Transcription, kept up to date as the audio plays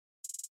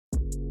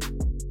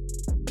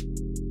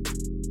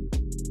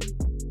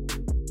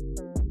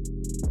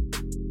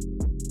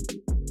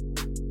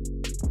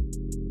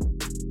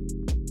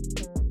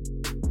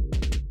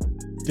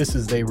This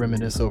is They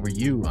Reminisce Over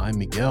You. I'm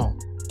Miguel.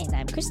 And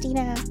I'm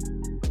Christina.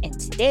 And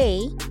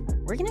today,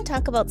 we're going to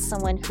talk about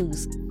someone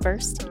whose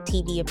first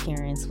TV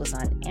appearance was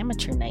on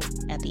Amateur Night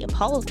at the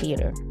Apollo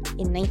Theater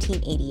in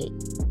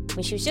 1988,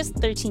 when she was just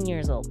 13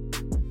 years old.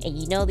 And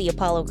you know the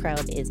Apollo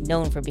crowd is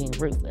known for being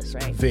ruthless,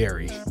 right?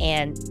 Very.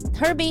 And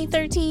her being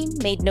 13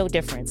 made no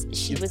difference.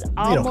 She was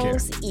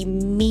almost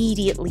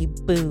immediately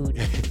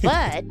booed.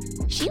 But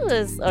she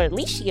was, or at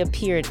least she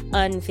appeared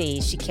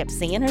unfazed. She kept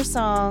singing her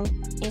song,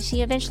 and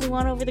she eventually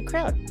won over the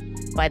crowd.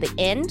 By the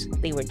end,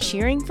 they were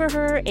cheering for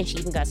her, and she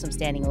even got some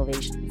standing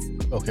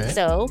ovations. Okay.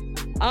 So,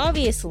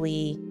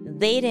 obviously,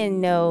 they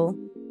didn't know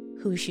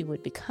who she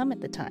would become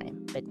at the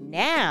time. But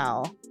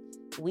now,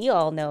 we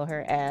all know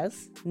her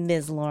as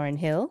Ms. Lauryn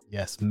Hill.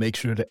 Yes, make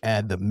sure to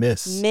add the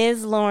Miss.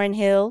 Ms. Lauryn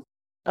Hill.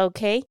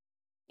 Okay.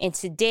 And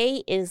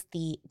today is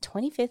the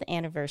 25th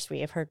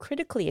anniversary of her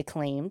critically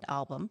acclaimed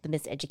album, The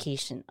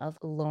Miseducation of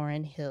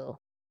Lauryn Hill.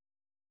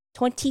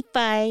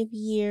 25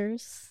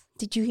 years.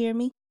 Did you hear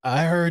me?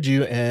 I heard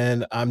you,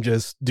 and I'm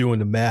just doing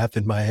the math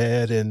in my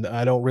head, and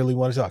I don't really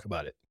want to talk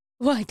about it.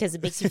 Why? Because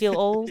it makes you feel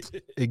old?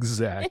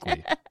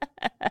 Exactly.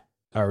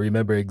 I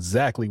remember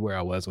exactly where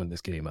I was when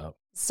this came out.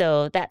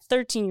 So that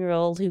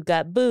 13-year-old who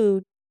got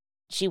booed,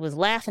 she was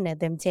laughing at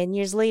them 10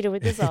 years later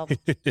with this album.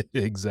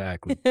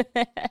 Exactly.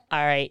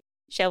 All right.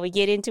 Shall we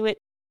get into it?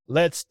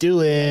 Let's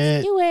do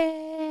it. Let's do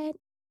it.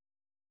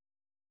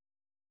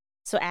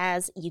 So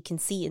as you can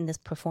see in this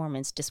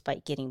performance,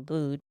 despite getting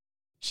booed,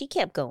 she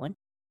kept going.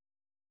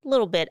 A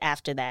little bit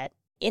after that,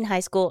 in high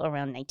school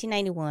around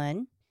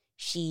 1991,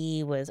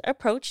 she was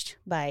approached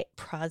by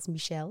Pras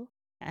Michel.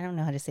 I don't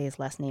know how to say his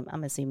last name.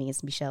 I'm assuming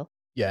it's Michel.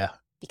 Yeah.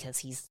 Because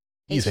he's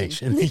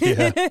Haitian.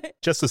 Yeah.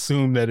 Just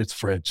assume that it's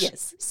French.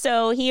 Yes.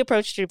 So he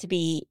approached her to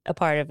be a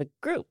part of a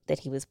group that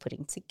he was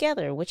putting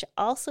together, which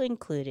also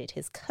included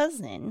his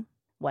cousin,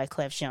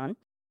 Wyclef Jean.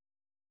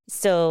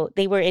 So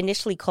they were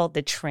initially called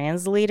the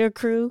Translator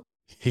Crew.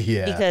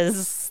 Yeah.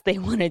 Because they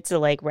wanted to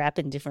like rap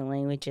in different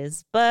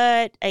languages.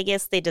 But I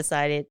guess they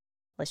decided,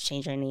 let's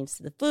change our names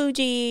to the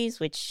Fugees,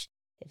 which,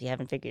 if you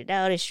haven't figured it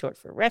out, is short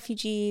for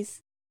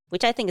refugees,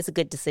 which I think is a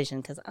good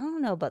decision because I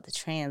don't know about the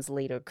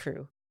Translator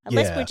Crew.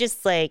 Unless we're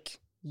just like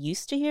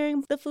used to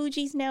hearing the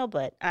Fugees now,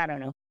 but I don't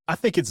know. I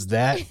think it's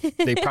that.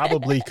 They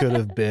probably could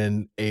have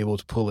been able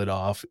to pull it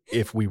off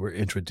if we were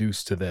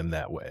introduced to them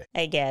that way.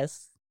 I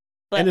guess.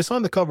 But and it's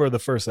on the cover of the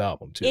first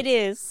album, too. It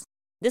is.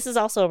 This is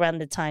also around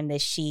the time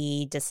that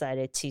she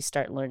decided to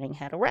start learning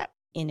how to rap,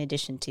 in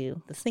addition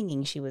to the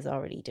singing she was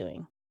already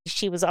doing.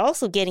 She was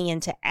also getting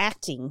into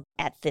acting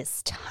at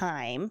this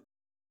time.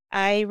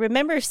 I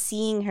remember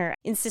seeing her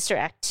in Sister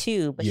Act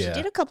 2, but she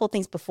did a couple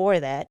things before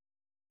that.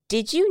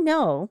 Did you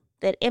know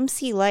that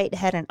MC Lyte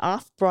had an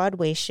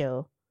off-Broadway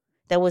show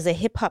that was a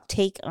hip-hop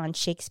take on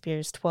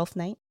Shakespeare's Twelfth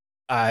Night?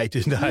 I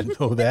did not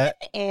know that.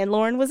 And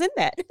Lauryn was in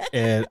that.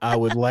 And I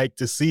would like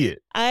to see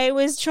it. I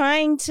was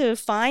trying to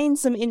find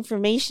some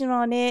information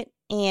on it,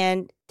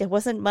 and there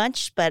wasn't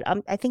much, but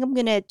I think I'm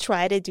going to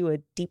try to do a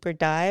deeper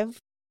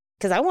dive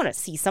because I want to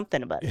see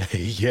something about it.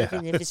 Yeah.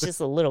 Even if it's just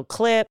a little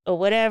clip or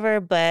whatever.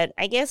 But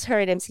I guess her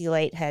and MC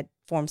Lyte had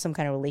formed some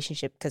kind of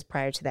relationship because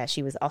prior to that,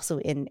 she was also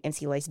in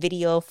MC Lyte's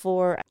video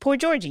for Poor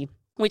Georgie,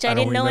 which I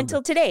didn't know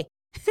until today.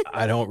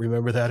 I don't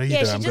remember that either.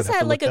 Yeah, she just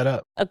had like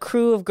a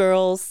crew of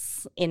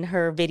girls in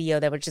her video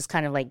that were just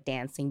kind of like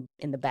dancing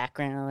in the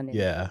background.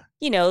 And,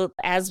 you know,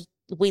 as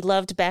we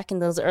loved back in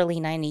those early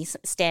 90s,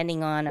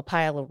 standing on a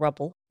pile of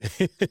rubble,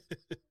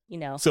 you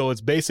know. So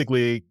it's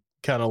basically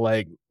kind of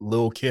like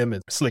Lil' Kim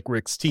and Slick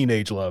Rick's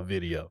Teenage Love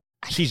video.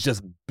 She's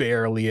just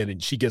barely in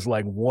it. She gets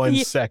like 1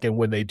 second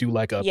when they do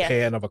like a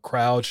pan of a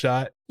crowd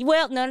shot.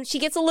 Well, no, she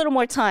gets a little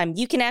more time.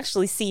 You can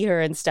actually see her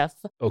and stuff.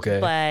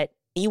 Okay. But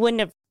you wouldn't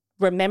have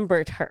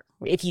remembered her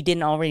if you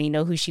didn't already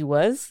know who she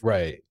was.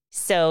 Right.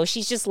 So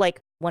she's just like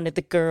one of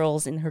the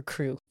girls in her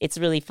crew. It's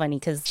really funny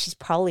because she's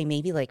probably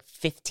maybe like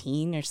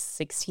 15 or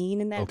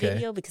 16 in that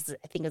video because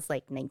I think it's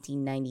like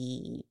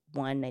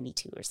 1991,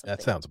 92 or something.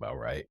 That sounds about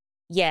right.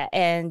 Yeah.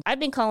 And I've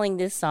been calling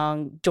this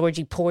song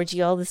Georgie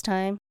Porgy all this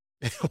time.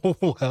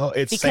 Well,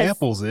 it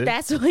samples it.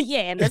 That's what,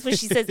 and that's what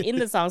she says in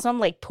the song. So I'm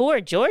like,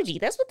 Poor Georgie.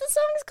 That's what the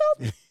song is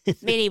called.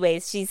 But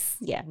anyways, she's,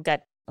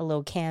 got a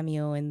little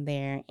cameo in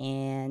there,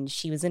 and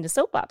she was in the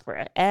soap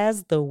opera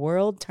As the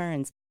World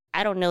Turns.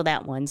 I don't know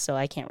that one, so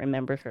I can't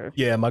remember her.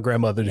 Yeah, my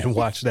grandmother didn't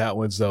watch that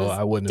one, so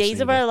I wouldn't have Days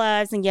of Our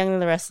Lives and Young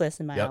and the Restless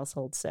in my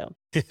household, so.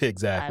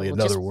 Exactly,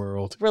 another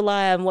world.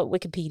 Rely on what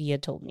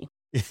Wikipedia told me.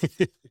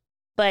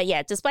 But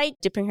yeah, despite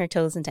dipping her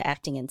toes into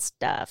acting and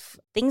stuff,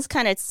 things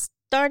kind of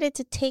started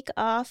to take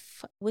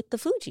off with the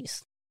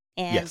Fugees.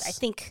 And I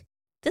think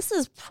this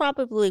is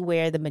probably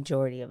where the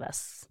majority of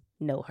us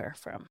know her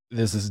from.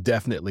 This is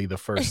definitely the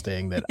first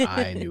thing that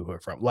I knew her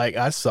from. Like,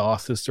 I saw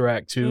Sister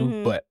Act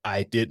 2, but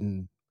I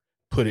didn't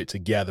put it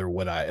together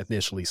when I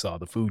initially saw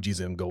the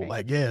Fugees and go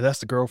like, that's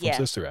the girl from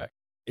Sister Act.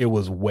 It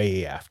was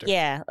way after.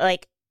 Yeah,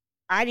 like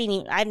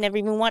I've never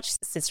even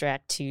watched Sister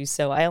Act 2,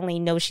 so I only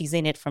know she's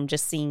in it from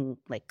just seeing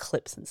like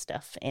clips and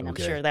stuff. And I'm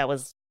sure that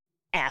was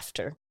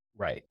after.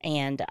 Right.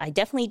 And I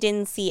definitely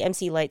didn't see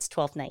MC Light's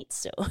 12th Night,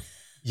 so.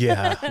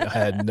 Yeah, I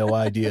had no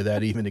idea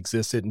that even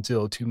existed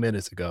until 2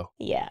 minutes ago.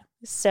 Yeah.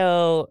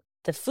 So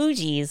the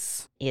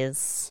Fugees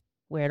is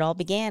where it all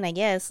began, I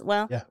guess.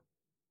 Well, yeah.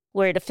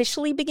 Where it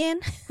officially began.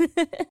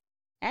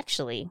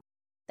 Actually,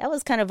 that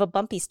was kind of a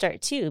bumpy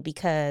start too,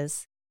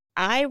 because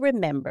I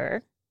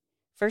remember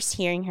first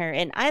hearing her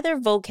in either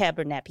Vocab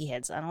or Nappy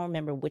Heads. I don't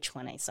remember which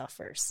one I saw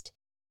first.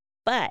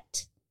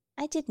 But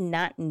I did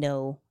not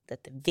know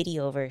that the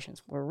video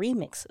versions were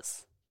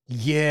remixes.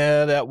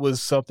 Yeah, that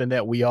was something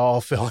that we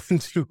all fell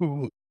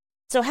into.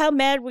 So how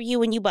mad were you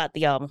when you bought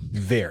the album?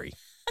 Very.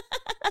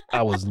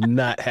 I was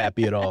not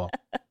happy at all.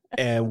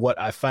 And what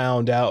I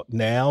found out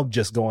now,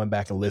 just going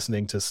back and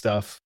listening to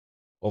stuff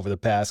over the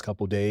past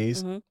couple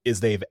days, is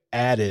they've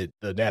added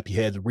the Nappy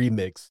Heads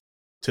remix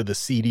to the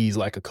CDs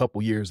like a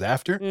couple years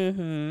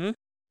after.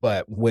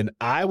 But when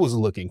I was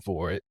looking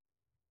for it,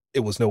 it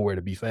was nowhere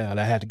to be found.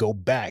 I had to go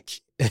back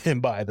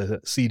and buy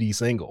the CD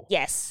single.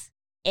 Yes.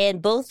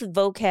 And both the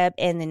Vocab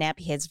and the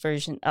Nappy Heads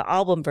version,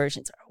 album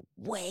versions are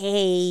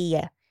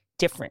way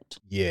different.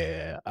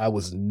 Yeah, I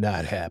was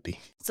not happy.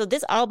 So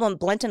this album,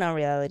 Blunted on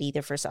Reality,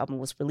 their first album,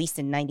 was released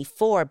in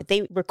 94, but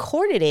they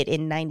recorded it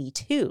in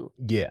 92.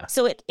 Yeah.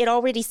 So it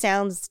already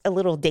sounds a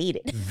little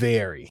dated.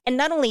 Very. And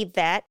not only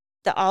that,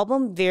 the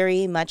album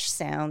very much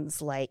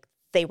sounds like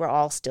they were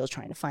all still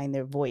trying to find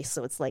their voice.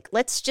 So it's like,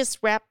 let's just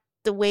rap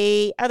the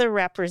way other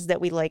rappers that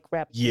we like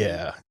rap.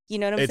 Yeah. You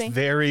know what I'm saying? It's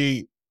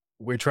very,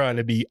 we're trying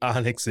to be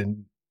Onyx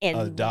and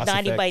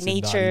Naughty by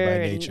Nature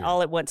and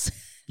all at once.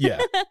 Yeah.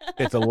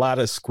 It's a lot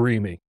of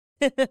screaming.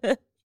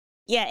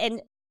 Yeah.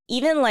 And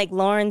even like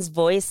Lauryn's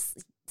voice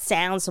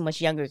sounds so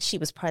much younger. She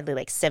was probably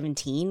like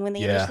 17 when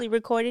they initially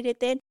recorded it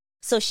then.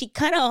 So she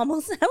kind of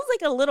almost sounds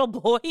like a little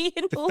boy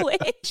in a way.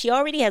 She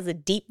already has a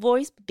deep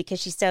voice, but because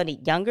she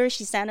sounded younger,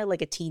 she sounded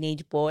like a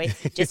teenage boy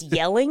just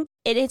yelling.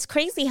 And it's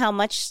crazy how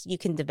much you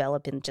can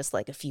develop in just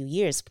like a few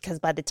years, because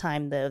by the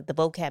time the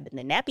Vocab and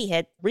the Nappy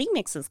Head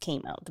remixes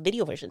came out, the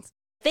video versions,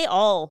 they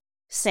all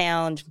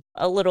sound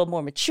a little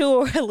more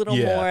mature, a little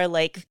more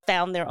like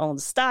found their own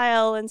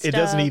style and stuff. It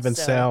doesn't even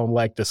sound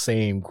like the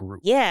same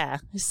group. Yeah.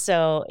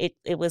 So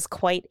it was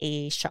quite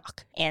a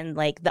shock. And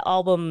like the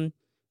album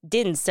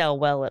didn't sell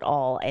well at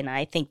all. And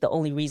I think the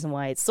only reason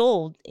why it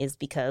sold is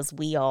because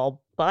we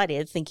all bought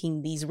it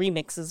thinking these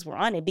remixes were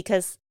on it,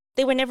 because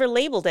they were never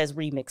labeled as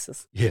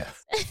remixes. Yeah.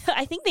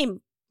 I think they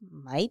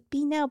might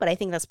be now, but I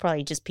think that's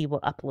probably just people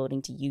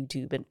uploading to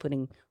YouTube and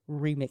putting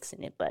remix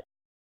in it. But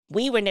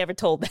we were never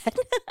told that.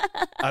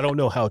 I don't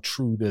know how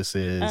true this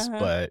is,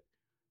 but,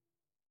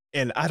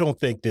 and I don't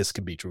think this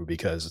could be true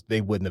because they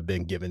wouldn't have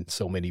been given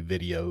so many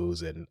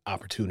videos and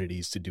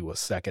opportunities to do a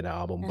second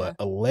album, but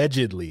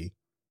allegedly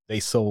they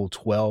sold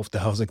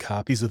 12,000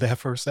 copies of that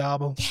first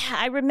album. Yeah,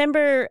 I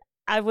remember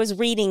I was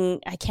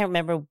reading, I can't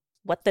remember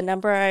what the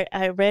number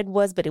I read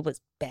was, but it was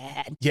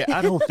bad. Yeah,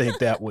 I don't think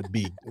that would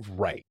be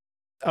right.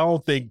 I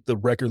don't think the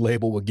record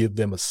label would give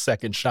them a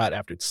second shot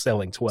after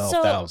selling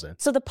 12,000.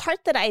 So the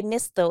part that I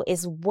missed, though,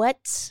 is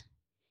what,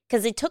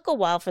 because it took a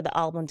while for the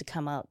album to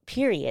come out,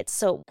 period.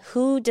 So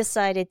who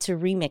decided to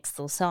remix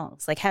those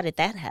songs? Like, how did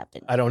that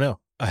happen? I don't know.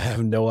 I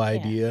have no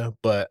idea,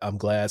 but I'm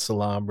glad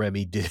Salam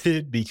Remy did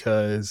it,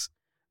 because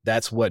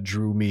that's what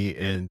drew me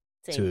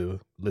into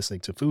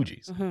listening to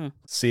Fugees.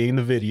 Seeing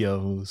the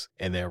videos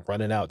and then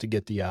running out to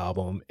get the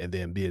album and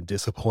then being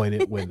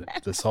disappointed when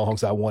the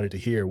songs I wanted to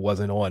hear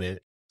wasn't on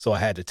it. So I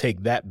had to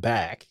take that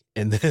back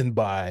and then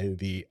buy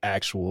the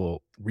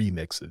actual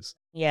remixes.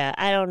 Yeah,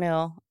 I don't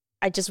know.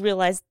 I just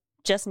realized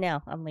just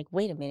now, I'm like,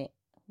 wait a minute.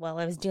 While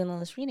I was doing all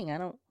this reading, I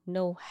don't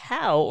know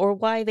how or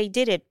why they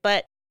did it,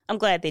 but I'm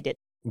glad they did.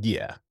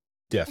 Yeah,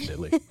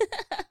 definitely.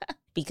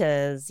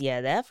 Because,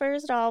 that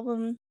first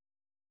album,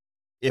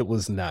 it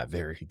was not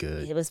very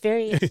good. It was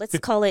very, let's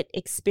call it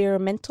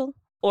experimental,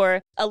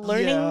 or a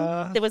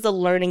learning. There was a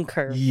learning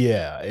curve.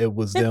 Yeah, it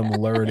was them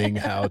learning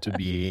how to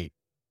be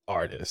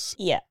artists.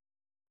 Yeah.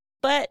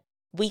 But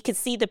we could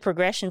see the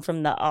progression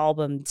from the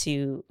album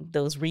to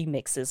those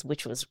remixes,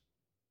 which was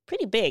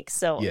pretty big.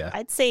 So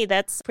I'd say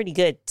that's pretty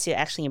good to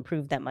actually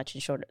improve that much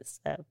in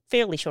a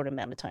fairly short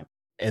amount of time.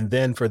 And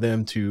then for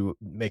them to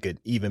make an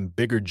even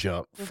bigger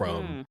jump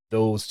from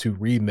those two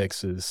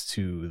remixes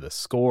to the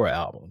Score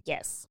album.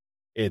 Yes.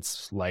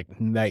 It's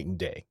like night and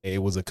day.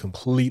 It was a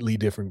completely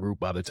different group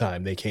by the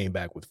time they came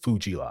back with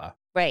Fujila.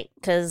 Right,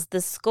 because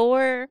the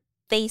Score,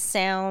 they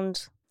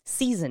sound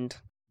seasoned.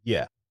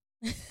 Yeah.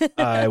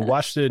 I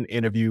watched an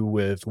interview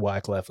with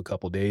Wyclef a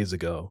couple days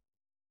ago,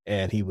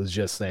 and he was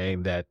just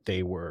saying that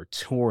they were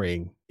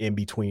touring in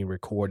between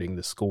recording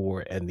the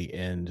Score and the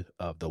end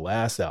of the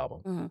last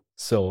album.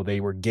 So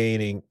they were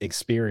gaining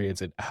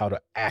experience in how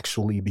to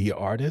actually be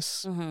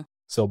artists.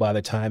 So by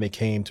the time it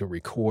came to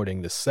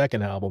recording the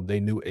second album, they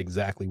knew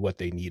exactly what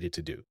they needed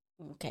to do.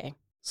 Okay.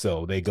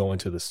 So they go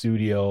into the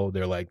studio.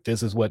 They're like,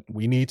 this is what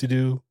we need to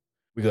do.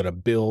 We're going to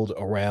build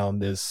around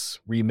this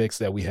remix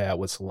that we had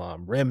with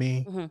Salam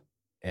Remy.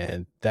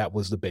 And that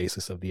was the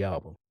basis of the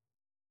album.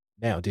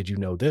 Now, did you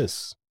know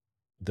this?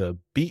 The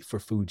beat for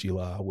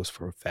Fujila was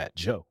for Fat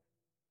Joe.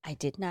 I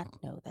did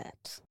not know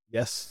that.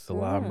 Yes,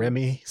 Salaam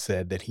Remi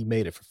said that he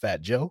made it for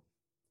Fat Joe.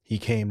 He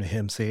came to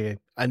him saying,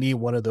 I need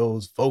one of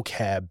those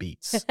vocab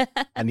beats.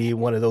 I need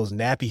one of those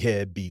nappy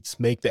head beats.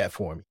 Make that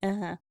for me.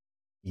 Uh-huh.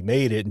 He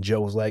made it, and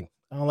Joe was like,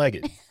 I don't like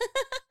it.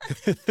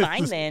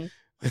 Fine then.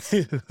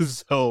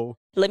 So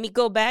let me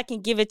go back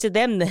and give it to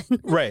them then.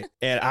 Right.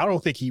 And I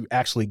don't think he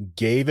actually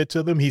gave it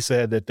to them. He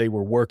said that they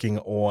were working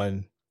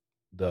on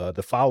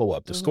the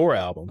follow-up, the score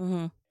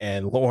album.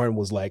 And Lauryn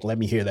was like, let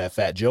me hear that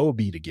Fat Joe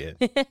beat again.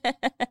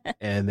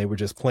 And they were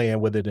just playing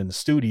with it in the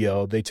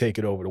studio. They take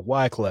it over to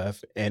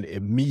Wyclef, and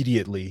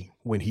immediately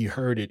when he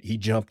heard it, he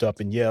jumped up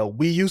and yelled,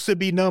 we used to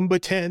be number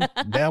 10.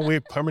 Now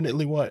we're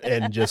permanently one.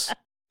 And just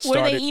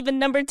started. Were they even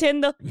number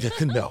 10 though?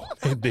 No,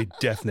 they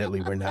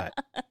definitely were not.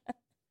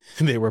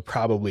 They were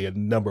probably a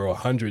number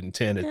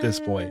 110 at this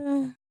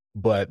point.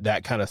 But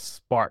that kind of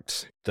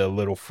sparked the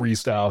little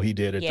freestyle he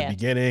did at the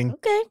beginning.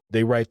 Okay.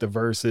 They write the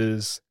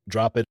verses,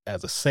 drop it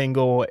as a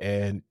single,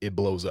 and it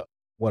blows up.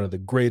 One of the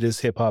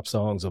greatest hip hop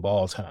songs of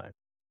all time.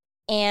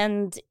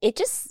 And it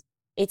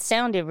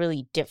sounded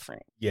really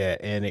different. Yeah,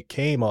 and it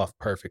came off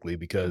perfectly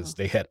because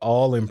they had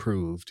all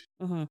improved,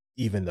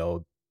 even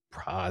though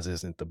Pras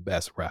isn't the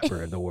best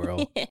rapper in the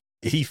world.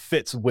 He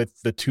fits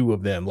with the two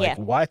of them. Like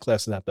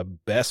Wyclef's not the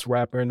best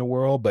rapper in the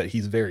world, but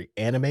he's very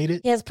animated.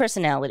 He has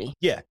personality.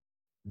 Yeah.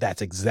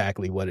 That's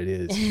exactly what it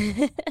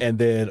is. And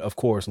then, of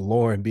course,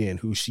 Lauryn being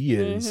who she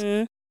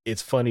is,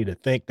 it's funny to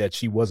think that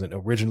she wasn't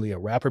originally a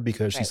rapper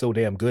because she's so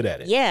damn good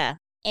at it. Yeah.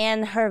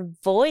 And her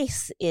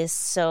voice is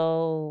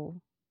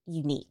so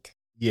unique.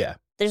 Yeah.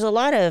 There's a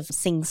lot of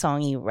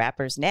sing-songy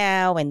rappers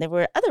now, and there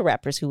were other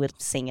rappers who would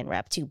sing and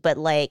rap too, but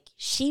like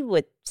she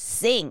would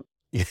sing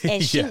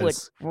and she would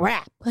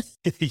rap.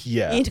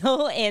 Yeah. You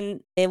know,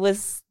 and it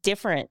was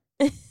different.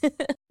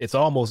 It's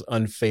almost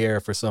unfair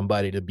for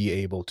somebody to be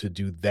able to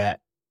do that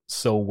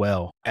so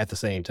well at the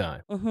same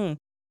time.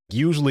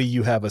 Usually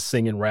you have a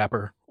singing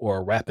rapper or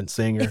a rapping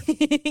singer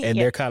and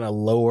they're kind of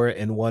lower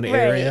in one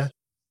area,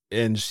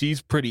 and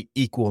she's pretty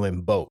equal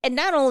in both. And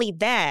not only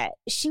that,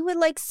 she would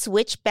like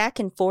switch back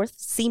and forth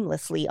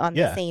seamlessly on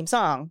the same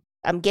song.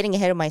 I'm getting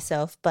ahead of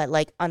myself, but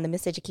like on the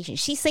Miseducation,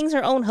 she sings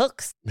her own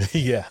hooks.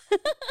 Yeah.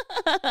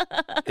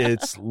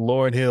 It's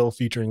Lauryn Hill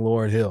featuring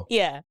Lauryn Hill.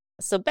 Yeah.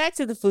 So back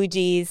to the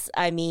Fugees.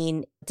 I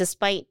mean,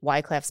 despite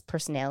Wyclef's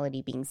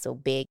personality being so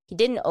big, he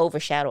didn't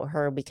overshadow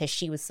her because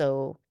she was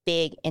so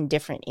big and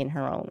different in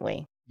her own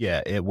way.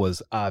 Yeah, it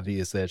was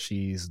obvious that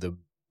she's the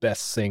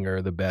best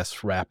singer, the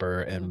best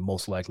rapper, and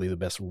most likely the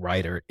best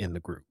writer in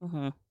the group.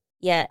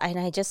 Yeah, and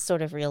I just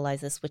sort of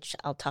realized this, which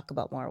I'll talk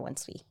about more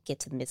once we get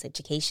to the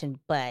Miseducation.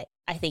 But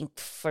I think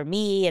for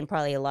me and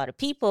probably a lot of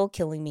people,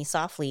 Killing Me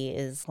Softly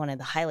is one of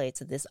the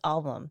highlights of this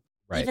album.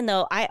 Right. Even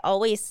though I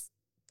always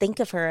think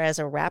of her as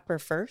a rapper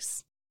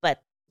first,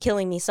 but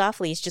Killing Me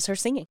Softly is just her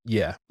singing.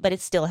 Yeah. But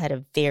it still had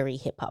a very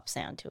hip-hop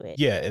sound to it.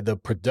 Yeah, the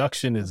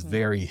production is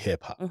very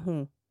hip-hop.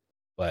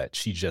 But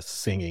she's just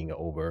singing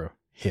over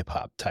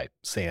hip-hop type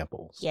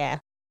samples. Yeah.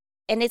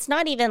 And it's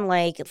not even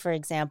like, for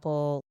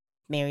example,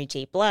 Mary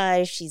J.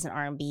 Blige, she's an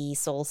R&B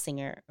soul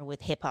singer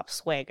with hip-hop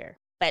swagger,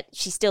 but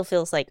she still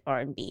feels like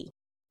R&B.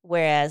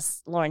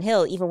 Whereas Lauryn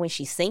Hill, even when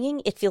she's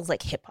singing, it feels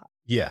like hip-hop.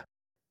 Yeah.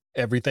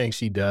 Everything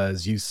she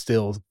does, you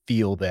still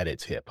feel that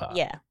it's hip-hop.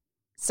 Yeah.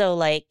 So,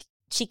 like,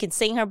 she can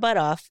sing her butt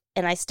off,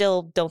 and I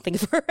still don't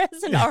think of her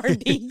as an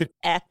R&B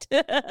act.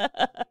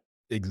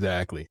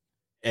 Exactly.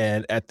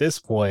 And at this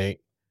point,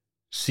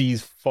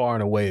 she's far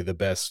and away the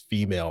best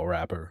female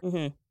rapper.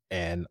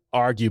 And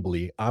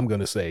arguably, I'm going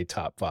to say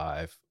top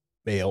 5,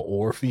 male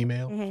or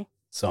female.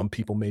 Some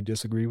people may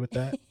disagree with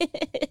that.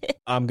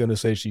 I'm going to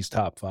say she's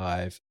top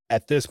 5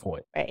 at this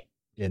point. Right.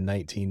 In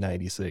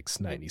 1996,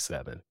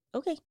 97.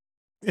 Okay.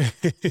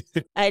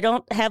 I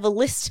don't have a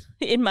list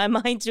in my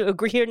mind to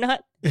agree or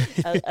not,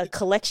 a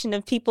collection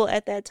of people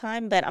at that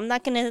time, but I'm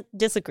not going to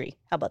disagree.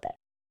 How about that?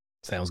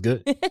 Sounds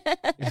good.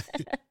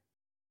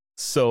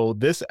 So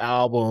this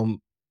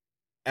album,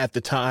 at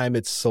the time,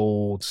 it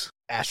sold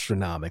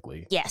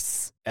astronomically.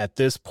 Yes. At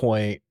this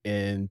point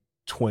in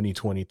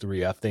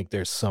 2023, I think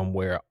there's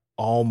somewhere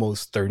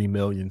almost 30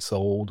 million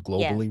sold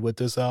globally with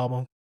this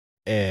album.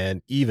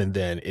 And even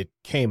then, it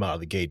came out of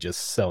the gate just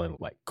selling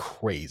like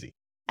crazy.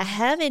 I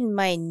have in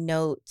my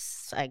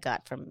notes I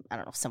got from, I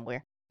don't know,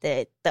 somewhere,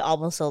 that the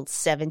album sold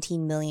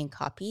 17 million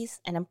copies.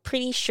 And I'm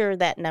pretty sure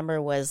that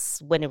number was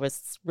when it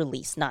was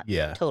released, not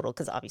total,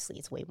 because obviously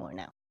it's way more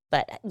now.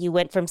 But you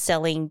went from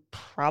selling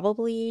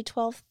probably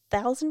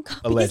 12,000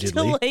 copies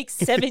allegedly to like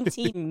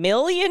 17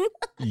 million.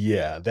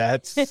 Yeah,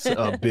 that's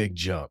a big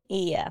jump.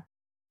 Yeah.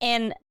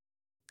 And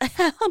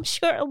I'm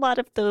sure a lot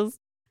of those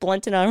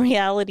Blunted on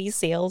Reality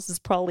sales is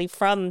probably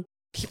from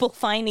people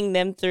finding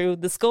them through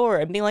the score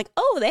and being like,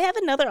 oh, they have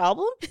another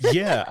album?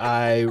 Yeah,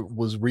 I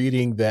was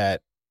reading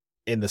that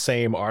in the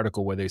same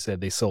article where they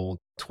said they sold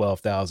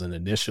 12,000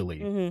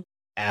 initially.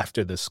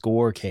 After the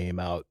score came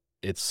out,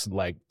 it's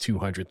like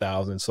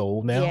 200,000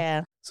 sold now.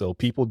 Yeah. So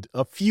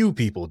a few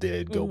people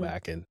did go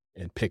back and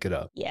pick it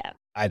up. Yeah.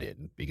 I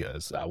didn't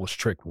because I was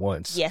tricked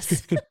once.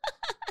 Yes.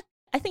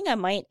 I think I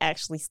might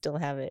actually still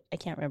have it. I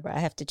can't remember. I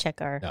have to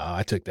check our... No,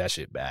 I took that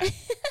shit back.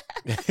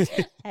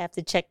 I have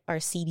to check our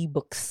CD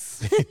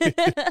books.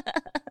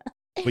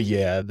 But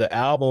yeah, the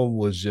album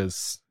was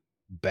just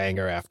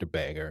banger after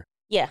banger.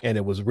 Yeah. And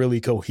it was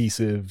really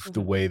cohesive,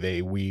 the way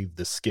they weaved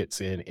the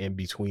skits in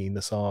between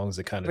the songs.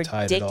 It kind of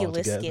tied it all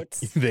together.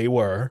 Skits. They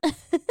were.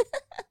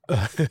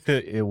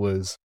 It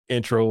was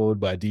introed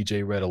by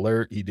DJ Red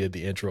Alert. He did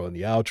the intro and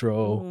the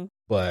outro.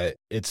 But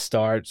it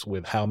starts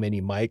with how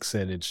many mics,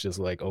 and it's just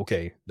like,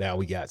 okay, now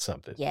we got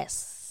something.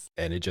 Yes.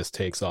 And it just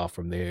takes off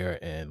from there.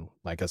 And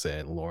like I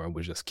said, Lauryn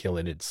was just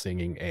killing it,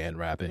 singing and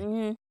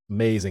rapping.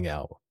 Amazing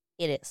album.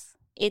 It is.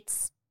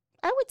 It's,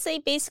 I would say,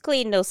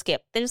 basically no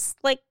skip. There's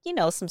like,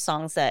 some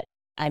songs that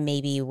I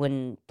maybe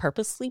wouldn't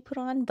purposely put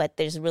on, but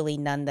there's really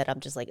none that I'm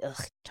just like,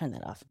 ugh, turn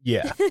that off.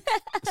 Yeah,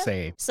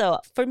 same. So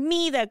for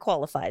me, that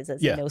qualifies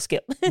as a no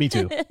skip. Me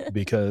too,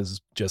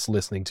 because just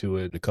listening to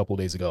it a couple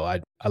days ago,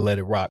 I let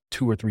it rock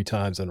 2 or 3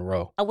 times in a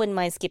row. I wouldn't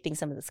mind skipping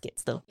some of the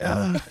skits, though.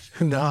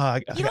 No,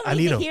 you don't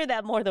need to hear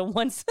that more than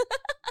once.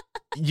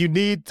 You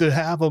need to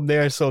have them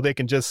there so they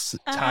can just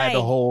tie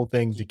the whole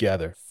thing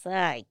together.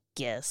 I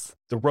guess.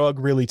 The rug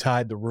really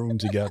tied the room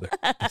together.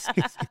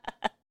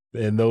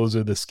 And those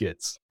are the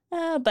skits.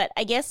 But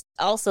I guess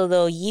also,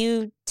 though,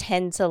 you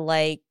tend to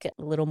like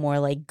a little more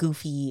like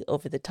goofy,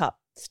 over the top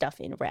stuff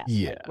in rap.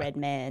 Yeah. Like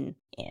Redman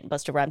and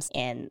Busta Rhymes.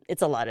 And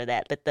it's a lot of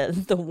that. But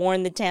the war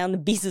in the town, the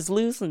beast is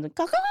loose, and the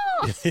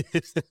caw-caw.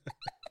 It's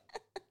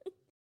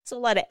a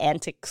lot of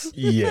antics.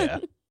 Yeah.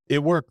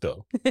 It worked,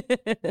 though.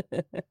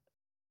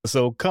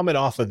 So coming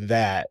off of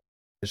that,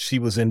 she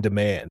was in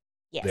demand.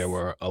 Yes. There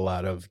were a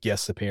lot of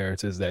guest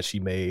appearances that she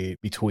made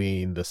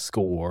between the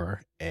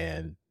score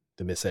and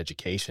the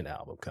Miseducation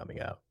album coming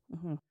out.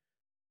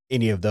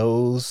 Any of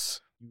those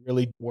you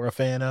really were a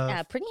fan of?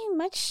 Yeah, pretty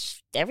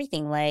much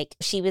everything. Like,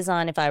 she was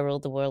on If I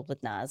Ruled the World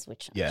with Nas,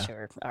 which I'm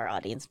sure our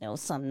audience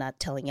knows, so I'm not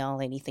telling y'all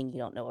anything you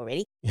don't know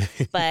already.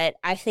 But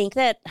I think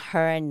that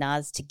her and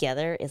Nas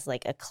together is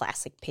like a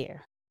classic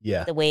pair.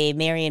 Yeah. The way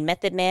Mary and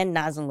Method Man,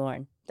 Nas and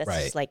Lauryn.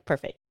 That's just like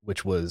perfect.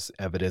 Which was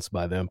evidenced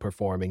by them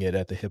performing it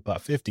at the Hip Hop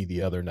 50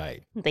 the other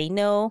night. They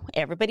know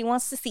everybody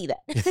wants to see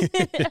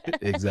that.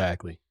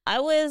 Exactly. I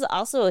was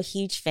also a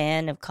huge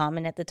fan of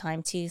Common at the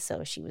time too.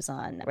 So she was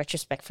on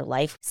Retrospect for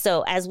Life.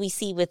 So as we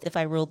see with If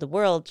I Ruled the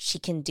World, she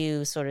can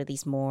do sort of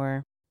these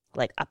more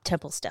like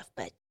up-tempo stuff,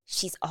 but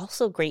she's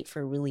also great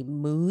for really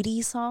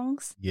moody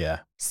songs. Yeah.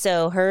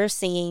 So her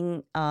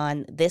singing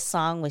on this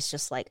song was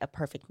just like a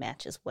perfect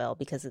match as well,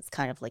 because it's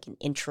kind of like an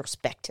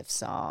introspective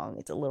song.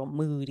 It's a little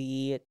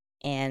moody.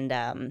 And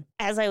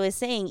as I was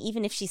saying,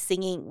 even if she's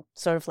singing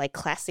sort of like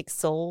classic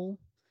soul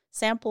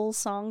sample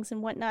songs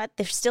and whatnot,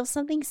 there's still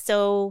something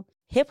so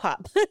hip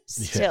hop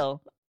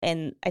still. Yeah.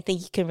 And I think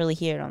you can really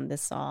hear it on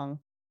this song.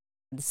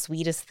 The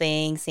Sweetest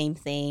Thing, same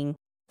thing.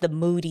 The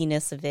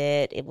moodiness of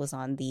it. It was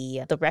on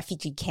the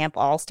Refugee Camp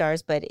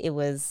All-Stars, but it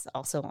was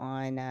also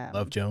on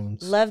Love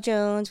Jones. Love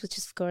Jones, which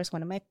is, of course,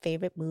 one of my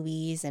favorite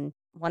movies and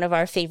one of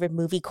our favorite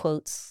movie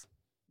quotes.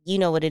 You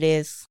know what it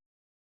is.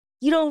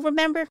 You don't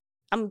remember?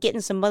 I'm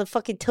getting some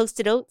motherfucking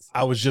toasted oats.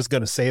 I was just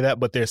going to say that,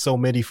 but there's so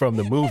many from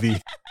the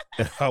movie.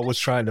 I was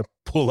trying to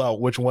pull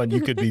out which one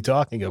you could be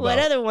talking about. What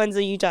other ones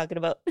are you talking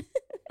about?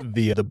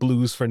 The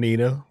Blues for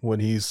Nina, when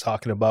he's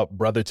talking about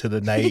Brother to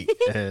the Night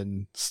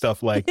and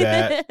stuff like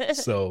that.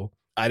 So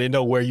I didn't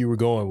know where you were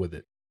going with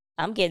it.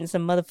 I'm getting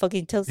some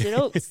motherfucking toasted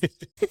oats.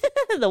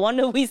 The one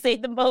that we say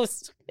the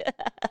most.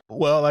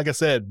 Well, like I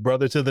said,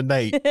 Brother to the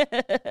Night.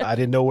 I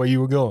didn't know where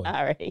you were going.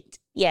 All right.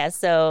 Yeah,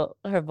 so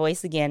her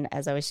voice, again,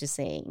 as I was just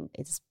saying,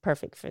 it's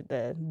perfect for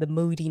the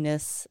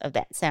moodiness of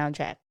that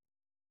soundtrack.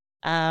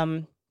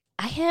 I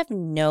have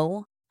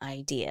no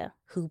idea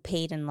who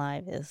Paid in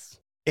Live is.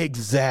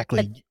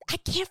 Exactly. But I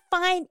can't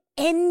find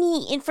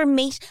any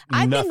information.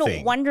 I've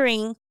been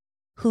wondering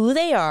who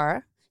they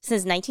are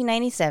since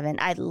 1997.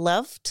 I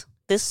loved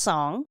this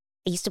song.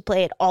 I used to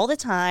play it all the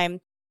time.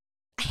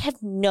 I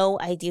have no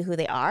idea who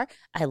they are.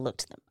 I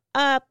looked them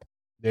up.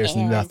 There's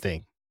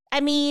nothing.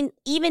 I mean,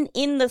 even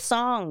in the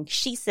song,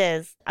 she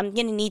says, I'm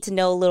going to need to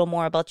know a little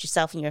more about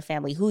yourself and your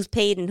family. Who's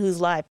paid and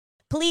who's live?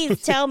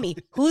 Please tell me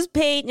who's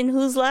paid and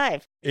who's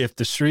live. If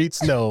the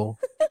streets know,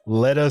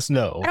 let us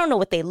know. I don't know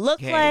what they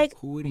look like.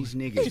 Who are these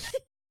niggas?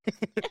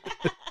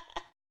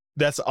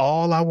 That's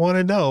all I want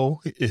to know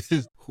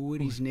is who are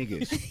these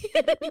niggas?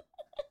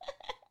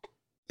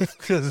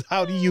 Because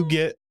how do you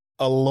get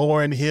a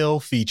Lauryn Hill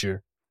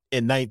feature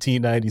in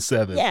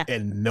 1997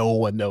 and no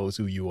one knows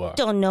who you are?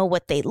 Don't know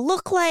what they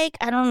look like.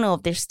 I don't know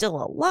if they're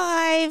still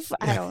alive.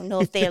 I don't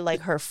know if they're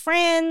like her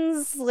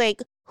friends.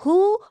 Like,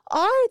 who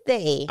are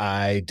they?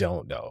 I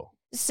don't know.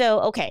 So,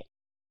 okay.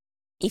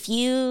 If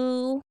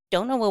you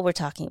don't know what we're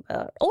talking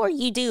about, or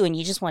you do and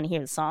you just want to hear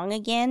the song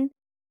again,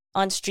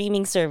 on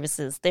streaming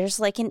services, there's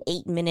like an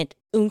 8-minute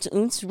Oons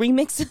Oons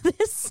remix of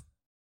this.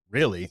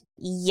 Really?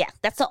 Yeah,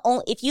 that's the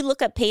only. If you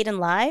look up Paid in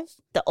Live,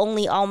 the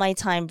only All My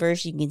Time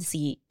version you can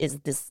see is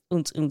this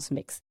Oons Oons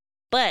mix.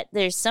 But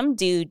there's some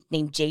dude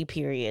named J.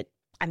 Period.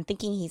 I'm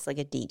thinking he's like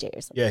a DJ or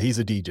something. Yeah, he's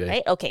a DJ.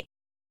 Right? Okay.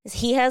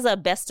 He has a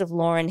Best of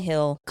Lauryn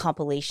Hill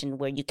compilation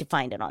where you can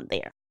find it on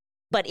there.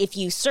 But if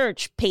you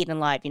search Paid in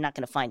Live, you're not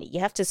going to find it. You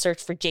have to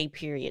search for J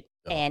period.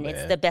 And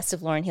it's the Best of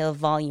Lauryn Hill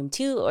Volume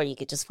 2, or you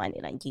could just find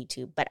it on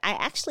YouTube. But I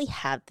actually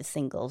have the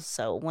singles,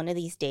 so one of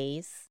these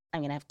days,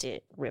 I'm going to have to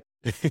rip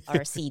our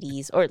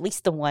CDs, or at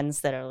least the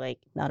ones that are like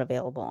not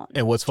available on.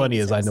 And what's funny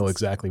is I know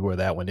exactly where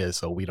that one is,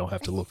 so we don't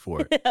have to look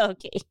for it.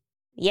 Okay.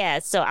 Yeah,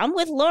 so I'm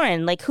with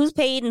Lauryn. Like, who's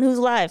paid and who's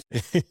live?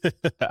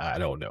 I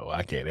don't know.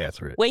 I can't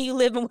answer it. Where you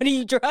live and where do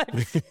you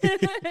drive?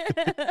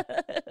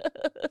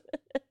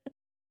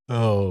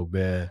 Oh,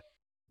 man.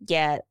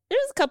 Yeah,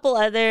 there's a couple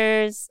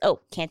others.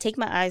 Oh, Can't Take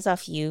My Eyes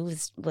Off You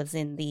was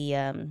in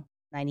the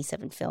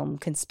 97 film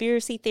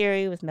Conspiracy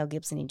Theory with Mel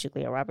Gibson and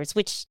Julia Roberts,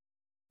 which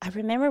I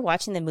remember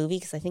watching the movie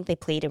because I think they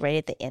played it right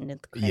at the end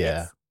of the credits.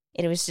 Yeah.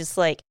 And it was just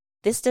like,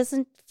 this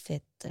doesn't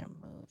fit the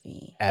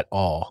movie. At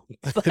all.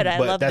 But I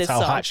love this song.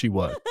 That's how hot she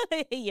was.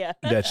 Yeah.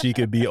 That she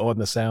could be on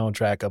the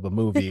soundtrack of a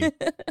movie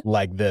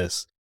like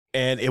this.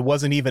 And it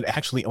wasn't even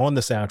actually on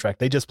the soundtrack.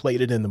 They just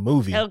played it in the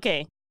movie.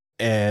 Okay.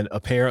 And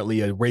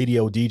apparently a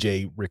radio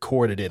DJ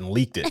recorded it and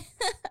leaked it.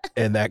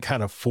 And that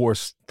kind of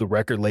forced the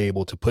record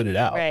label to put it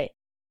out. Right.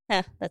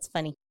 Huh, that's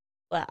funny.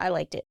 Well, I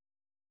liked it.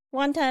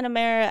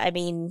 Guantanamera, I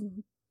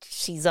mean,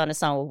 she's on a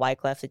song with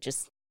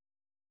Wyclef.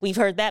 We've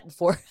heard that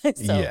before.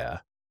 So yeah.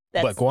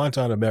 But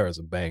Guantanamera is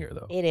a banger,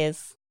 though. It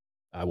is.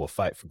 I will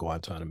fight for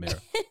Guantanamera.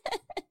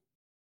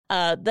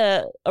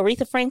 The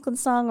Aretha Franklin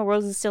song, A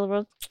Rose Is Still a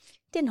Rose,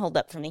 didn't hold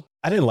up for me.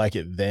 I didn't like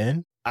it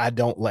then. I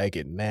don't like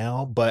it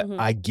now, but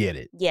I get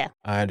it. Yeah.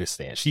 I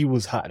understand. She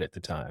was hot at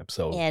the time.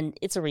 And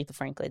it's Aretha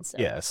Franklin. So.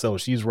 Yeah. So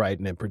she's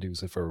writing and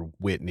producing for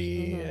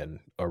Whitney and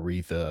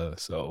Aretha.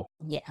 So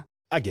yeah.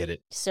 I get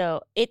it.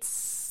 So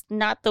it's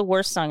not the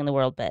worst song in the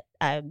world, but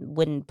I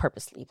wouldn't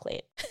purposely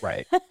play it.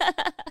 Right.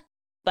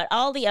 But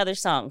all the other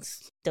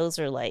songs, those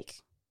are like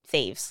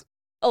faves.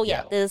 Oh,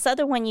 yeah. This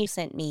other one you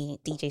sent me,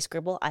 DJ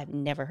Scribble, I've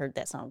never heard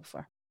that song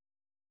before.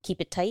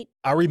 Keep It Tight.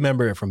 I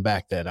remember it from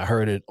back then. I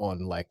heard it on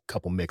like a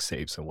couple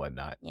mixtapes and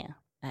whatnot. Yeah,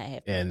 I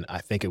have. And I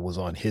think it was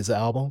on his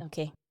album.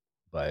 Okay.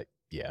 But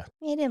yeah.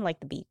 I didn't like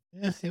the beat.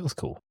 Yeah, it was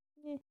cool.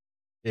 Yeah.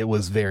 It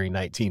was very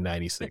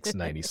 1996,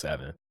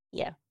 97.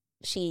 Yeah.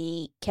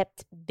 She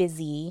kept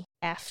busy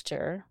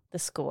after the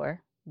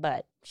score,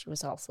 but she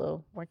was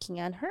also working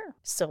on her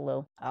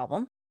solo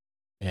album.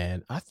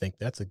 And I think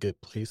that's a good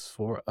place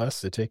for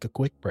us to take a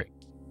quick break.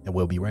 And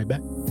we'll be right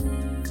back.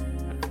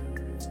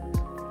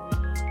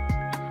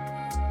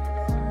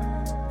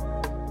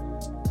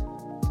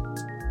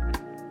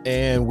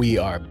 And we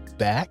are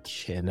back,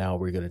 and now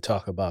we're going to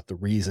talk about the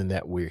reason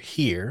that we're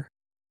here.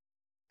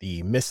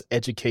 The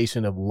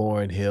Miseducation of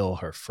Lauryn Hill,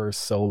 her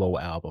first solo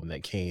album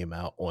that came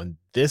out on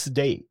this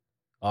date,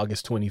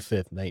 August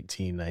 25th,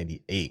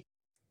 1998.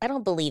 I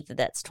don't believe that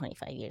that's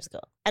 25 years ago.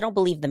 I don't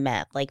believe the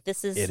math. Like,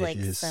 this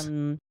is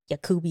some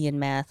Jacobian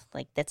math.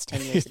 Like, that's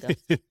 10 years ago.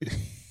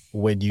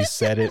 When you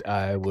said it,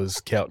 I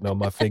was counting on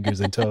my fingers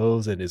and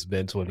toes, and it's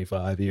been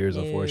 25 years,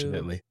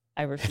 unfortunately.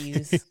 I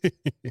refuse.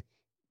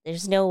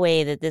 There's no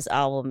way that this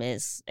album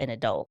is an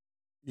adult.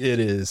 It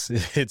is.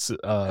 It's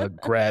a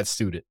grad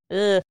student.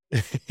 Ugh.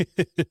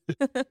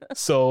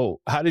 So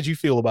how did you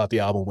feel about the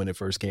album when it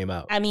first came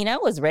out? I mean, I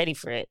was ready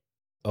for it.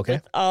 Okay.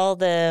 With all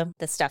the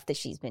stuff that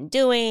she's been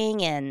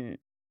doing. And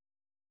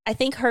I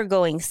think her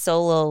going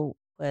solo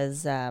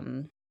was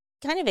kind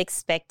of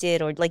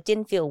expected, or like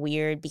didn't feel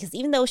weird, because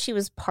even though she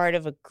was part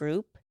of a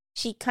group,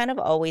 she kind of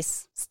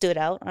always stood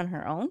out on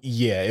her own.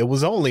 Yeah, it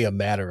was only a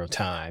matter of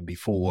time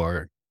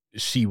before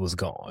she was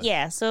gone.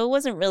 Yeah, so it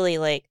wasn't really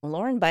like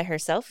Lauryn by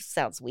herself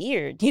sounds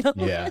weird, you know?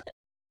 Yeah.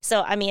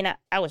 So, I mean,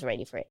 I was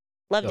ready for it.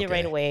 Loved it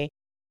right away.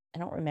 I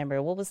don't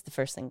remember. What was the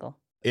first single?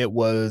 It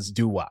was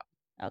Doo Wop.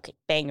 Okay,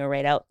 banger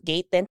right out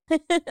gate then.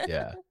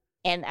 Yeah.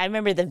 And I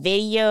remember the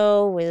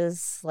video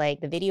was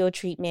like the video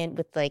treatment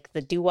with like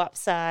the doo wop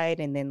side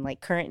and then like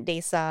current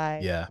day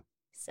side. Yeah.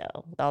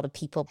 So with all the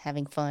people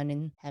having fun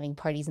and having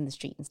parties in the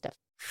street and stuff.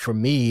 For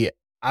me,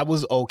 I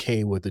was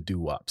okay with the doo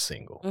wop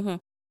single. Mm-hmm.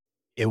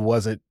 It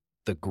wasn't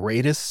the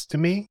greatest to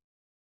me,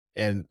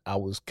 and I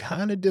was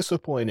kind of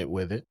disappointed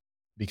with it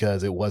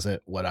because it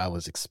wasn't what I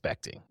was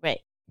expecting.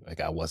 Right.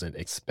 Like, I wasn't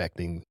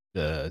expecting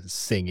the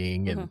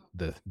singing and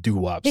the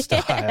doo-wop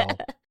style.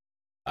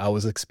 I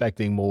was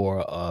expecting more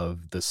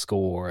of the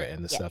score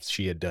and the stuff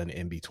she had done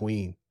in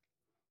between.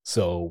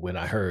 So when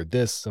I heard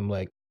this, I'm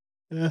like,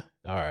 all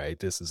right,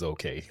 this is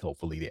okay.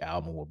 Hopefully the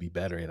album will be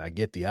better. And I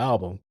get the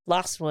album.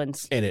 Lost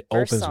Ones. And it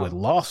opens with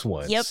Lost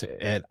Ones. Yep.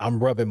 And I'm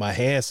rubbing my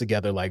hands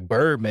together like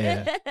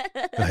Birdman.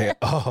 Like,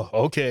 oh,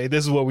 okay,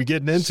 this is what we're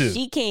getting into.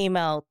 She came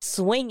out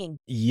swinging.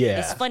 Yeah.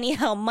 It's funny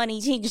how money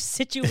changes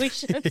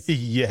situations.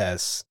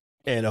 Yes.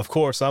 And of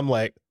course, I'm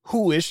like,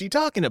 who is she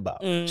talking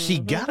about? Mm-hmm. She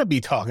got to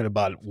be talking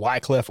about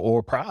Wyclef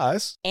or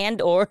Prize.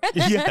 Or.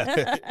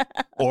 Yeah.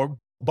 Or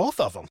both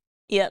of them.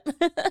 Yep.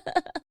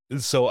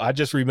 So I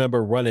just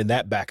remember running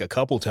that back a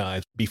couple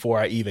times before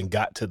I even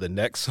got to the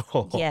next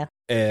song. Yeah.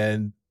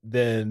 And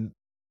then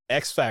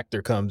X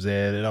Factor comes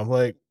in and I'm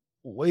like,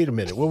 wait a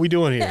minute, what are we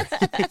doing here?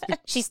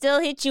 She still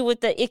hit you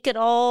with the, it could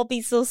all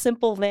be so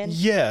simple, man.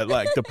 Yeah,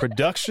 like the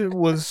production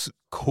was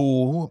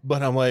cool,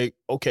 but I'm like,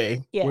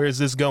 okay, where is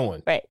this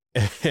going? Right.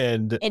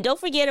 And don't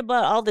forget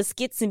about all the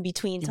skits in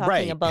between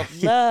talking about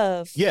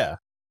love. Yeah.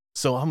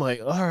 So I'm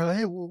like, all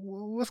right,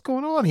 what's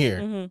going on here?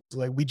 Mm-hmm. It's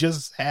like, we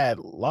just had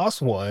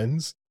Lost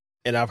Ones,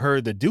 and I've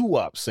heard the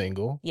doo-wop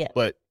single,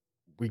 but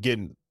we're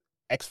getting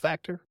X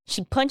Factor.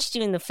 She punched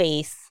you in the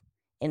face,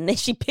 and then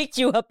she picked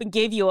you up and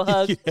gave you a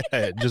hug.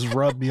 Yeah, just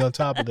rubbed me on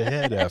top of the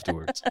head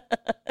afterwards.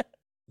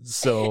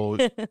 So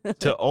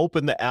to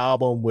open the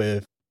album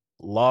with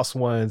Lost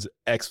Ones,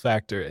 X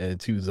Factor, and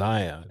To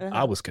Zion,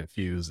 I was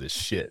confused as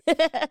shit.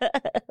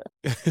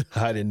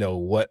 I didn't know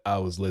what I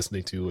was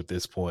listening to at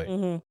this point.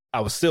 Mm-hmm. I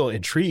was still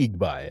intrigued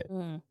by it,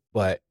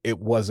 but it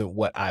wasn't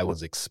what I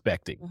was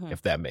expecting,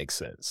 if that makes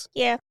sense.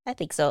 Yeah, I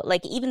think so.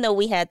 Like, even though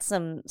we had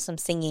some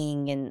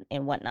singing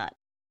and whatnot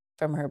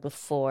from her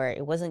before,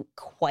 it wasn't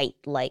quite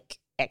like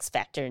X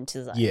Factor and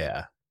To Zion.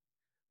 Yeah,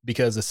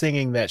 because the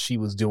singing that she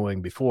was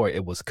doing before,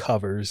 it was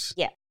covers.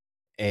 Yeah.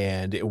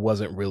 And it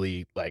wasn't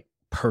really like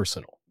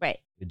personal. Right.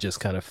 It just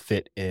kind of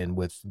fit in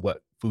with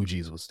what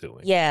Fugees was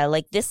doing. Yeah,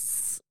 like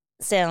this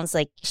sounds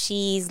like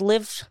she's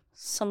lived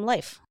some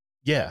life.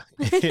 Yeah.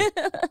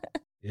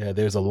 Yeah,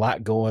 there's a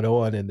lot going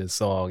on in this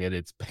song, and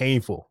it's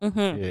painful.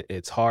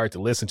 It's hard to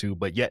listen to,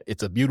 but yet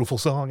it's a beautiful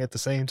song at the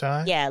same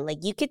time. Yeah, like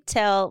you could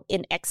tell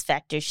in X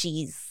Factor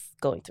she's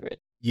going through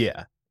it.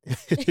 Yeah.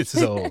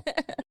 So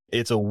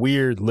it's a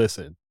weird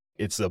listen.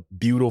 It's a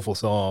beautiful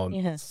song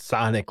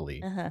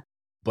sonically,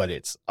 but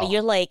it's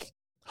you're like,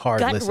 hard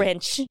gut listen.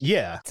 wrench.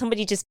 Yeah.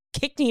 Somebody just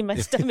kicked me in my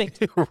stomach.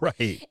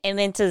 Right. And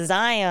then To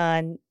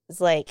Zion, it's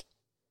like,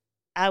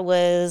 I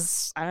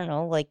was, I don't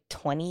know, like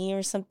 20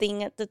 or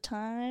something at the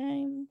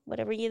time,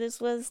 whatever year this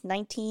was,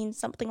 19,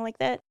 something like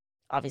that.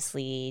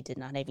 Obviously did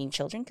not have any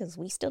children because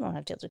we still don't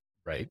have children.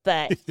 Right.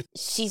 But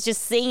she's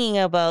just singing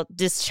about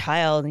this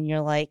child, and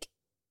you're like,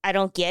 I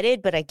don't get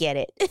it, but I get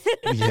it.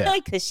 Yeah.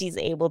 Because she's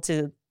able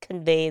to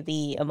convey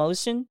the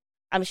emotion.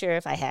 I'm sure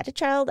if I had a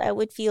child, I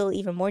would feel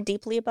even more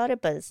deeply about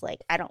it. But it's like,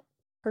 I don't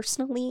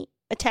personally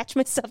attach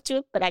myself to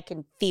it, but I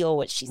can feel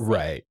what she's saying.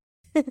 Right.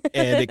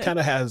 And it kind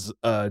of has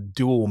a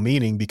dual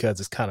meaning because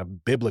it's kind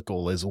of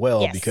biblical as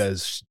well,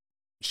 because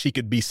she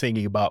could be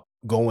singing about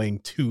going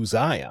to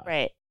Zion.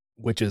 Right.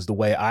 Which is the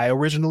way I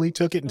originally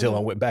took it until I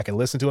went back and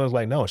listened to it. I was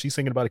like, no, she's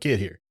singing about a kid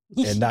here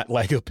and not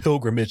like a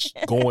pilgrimage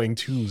going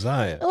to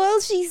Zion.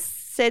 Well, she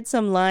said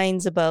some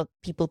lines about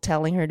people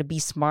telling her to be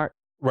smart.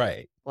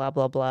 Right. Blah,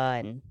 blah, blah,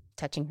 and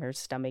touching her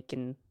stomach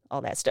and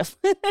all that stuff.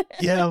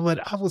 Yeah, but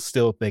I was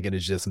still thinking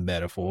it's just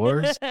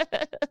metaphors.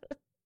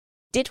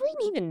 Did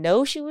we even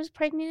know she was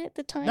pregnant at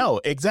the time?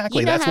 No, exactly.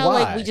 You know That's how,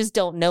 why. Like, we just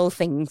don't know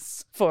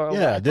things for a while.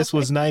 Yeah, this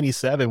was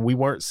 97. We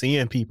weren't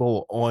seeing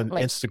people on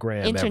like,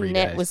 Instagram every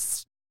day. Internet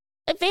was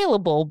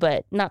available,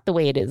 but not the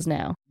way it is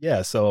now.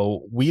 Yeah,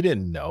 so we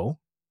didn't know.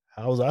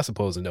 How was I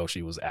supposed to know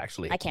she was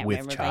actually I can't with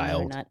remember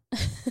child? If I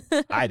knew or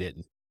not. I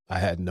didn't. I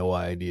had no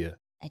idea.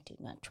 I do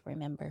not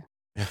remember.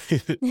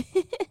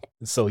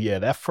 So yeah,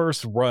 that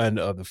first run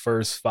of the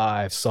first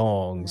 5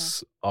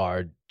 songs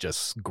are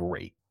just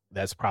great.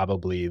 That's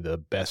probably the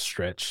best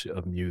stretch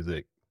of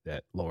music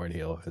that Lauryn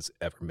Hill has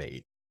ever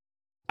made.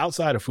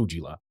 Outside of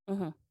Fujila.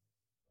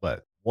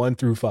 But 1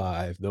 through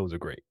 5, those are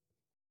great.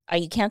 Are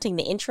you counting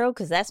the intro?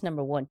 Because that's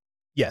number 1.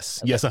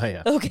 Yes. Okay. Yes, I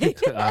am. Okay.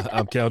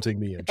 I'm counting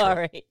the intro. All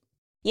right.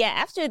 Yeah,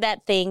 after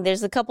that thing,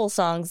 there's a couple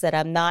songs that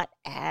I'm not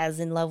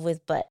as in love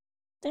with, but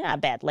they're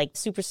not bad. Like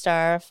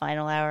Superstar,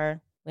 Final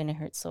Hour, When It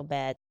Hurts So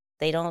Bad.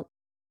 They don't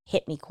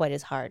hit me quite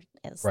as hard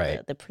as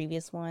the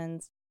previous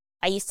ones.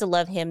 I used to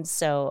love him,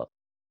 so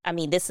I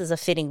mean, this is a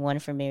fitting one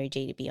for Mary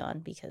J to be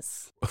on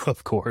because,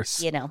 of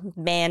course, you know,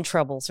 man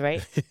troubles,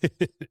 right?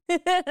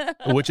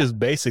 Which is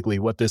basically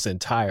what this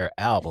entire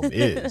album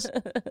is.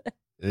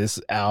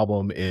 This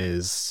album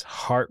is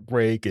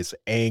heartbreak, it's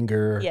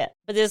anger. Yeah,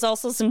 but there's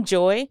also some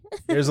joy.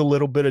 There's a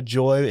little bit of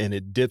joy, and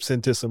it dips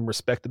into some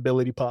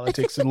respectability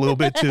politics a little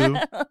bit too,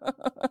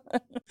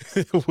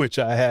 which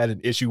I had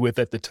an issue with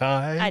at the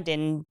time. I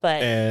didn't,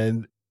 but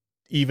and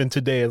even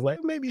today, it's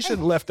like maybe you should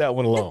have left that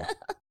one alone.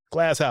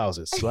 Glass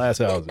houses.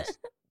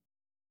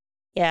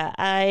 Yeah,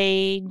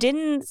 I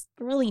didn't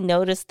really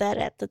notice that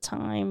at the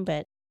time,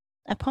 but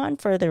upon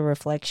further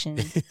reflection,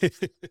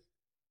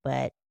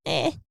 but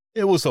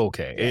it was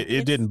okay.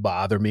 It didn't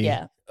bother me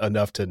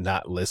enough to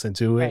not listen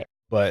to it,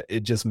 but it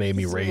just made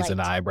me raise an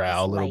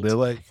eyebrow a little bit,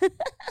 like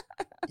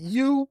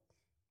you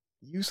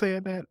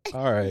saying that?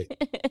 All right,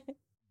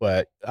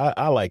 but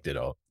I liked it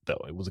all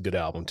though. It was a good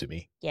album to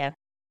me. Yeah,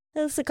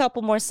 there's a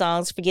couple more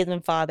songs: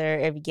 "Forgiven Father,"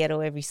 "Every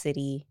Ghetto, Every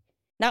City."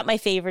 Not my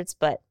favorites,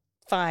 but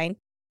fine.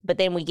 But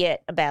then we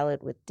get a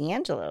ballad with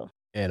D'Angelo.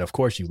 And of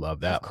course you love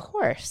that one. Of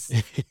course.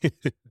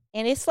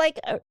 And it's like,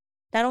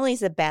 not only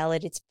is it a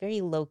ballad, it's very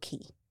low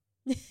key.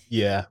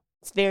 Yeah.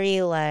 It's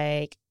very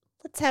like,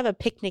 let's have a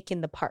picnic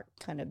in the park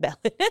kind of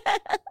ballad.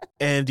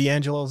 And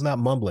D'Angelo's not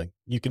mumbling.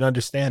 You can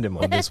understand him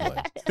on this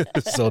one.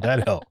 So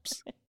that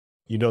helps.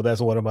 You know,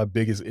 that's one of my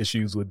biggest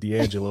issues with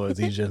D'Angelo is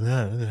he's just,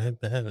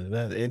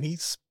 and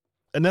he's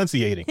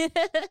enunciating.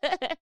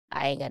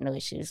 I ain't got no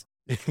issues.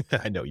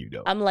 I know you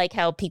don't. I'm like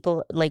how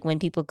people, like when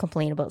people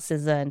complain about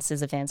SZA and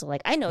SZA fans are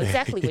like, I know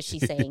exactly what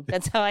she's saying.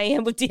 That's how I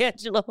am with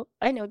D'Angelo.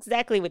 I know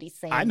exactly what he's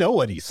saying. I know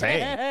what he's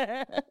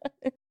saying.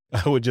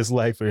 I would just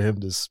like for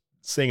him to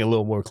sing a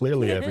little more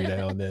clearly every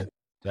now and then.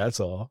 That's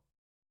all.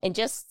 And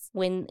just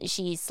when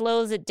she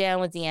slows it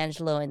down with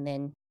D'Angelo, and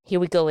then here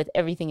we go with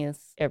Everything Is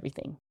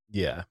Everything.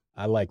 Yeah,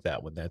 I like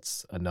that one.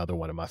 That's another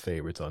one of my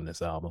favorites on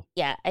this album.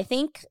 Yeah, I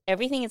think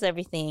Everything Is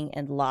Everything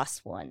and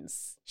Lost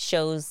Ones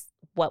shows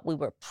what we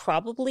were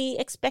probably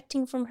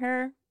expecting from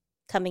her,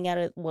 coming out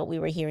of what we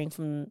were hearing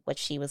from what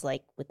she was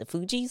like with the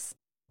Fugees.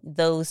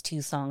 Those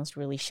two songs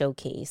really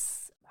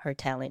showcase her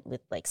talent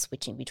with like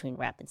switching between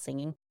rap and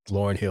singing.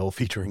 Lauryn Hill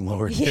featuring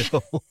Lauryn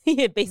Hill.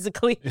 Yeah,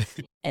 basically.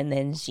 And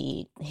then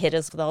she hit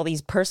us with all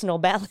these personal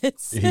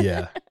ballads.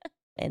 Yeah.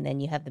 And then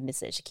you have the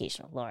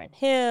Miseducation of Lauryn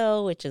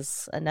Hill, which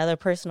is another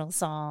personal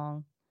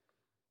song.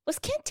 Was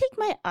Can't Take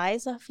My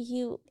Eyes Off of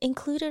You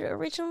included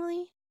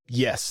originally?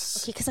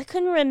 Yes. Okay, because I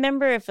couldn't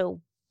remember if it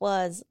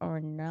was or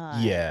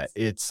not. Yeah,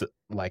 it's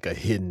like a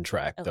hidden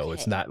track, though. Okay.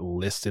 It's not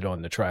listed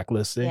on the track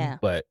listing,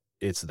 but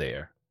it's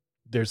there.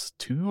 There's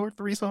 2 or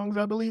 3 songs,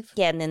 I believe.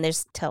 Yeah, and then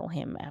there's Tell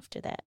Him after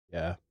that.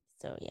 Yeah.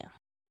 So, yeah.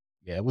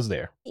 Yeah, it was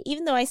there.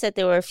 Even though I said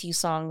there were a few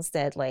songs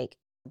that, like,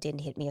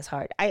 didn't hit me as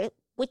hard, I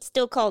would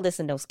still call this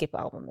a no-skip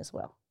album as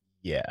well.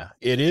 Yeah,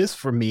 it is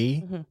for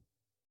me. Mm-hmm.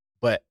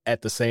 But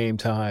at the same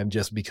time,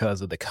 just because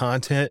of the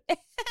content,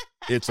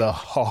 it's a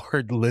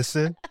hard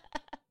listen.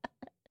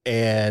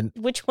 And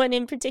which one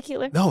in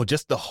particular? No,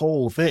 just the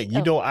whole thing.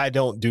 You know, I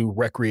don't do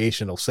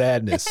recreational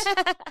sadness.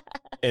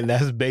 And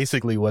that's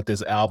basically what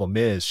this album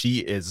is. She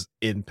is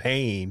in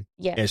pain,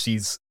 and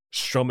she's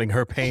strumming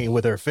her pain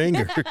with her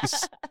fingers,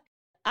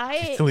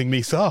 killing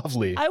me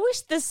softly. I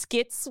wish the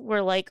skits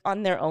were like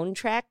on their own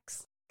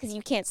tracks, because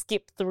you can't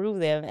skip through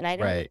them. And I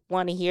don't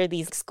want to hear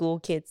these school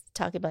kids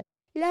talk about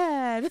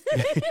love.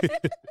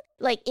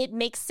 Like, it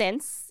makes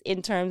sense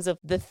in terms of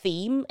the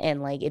theme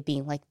and like it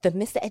being like the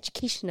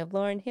Miseducation of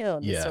Lauryn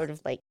Hill, this sort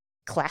of like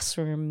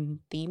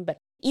classroom theme. But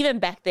even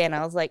back then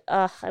I was like,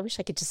 I wish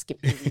I could just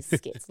skip through these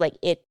skits. Like,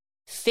 it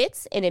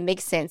fits and it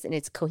makes sense and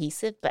it's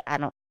cohesive, but I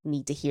don't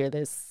need to hear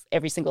this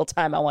every single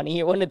time I want to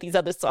hear one of these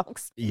other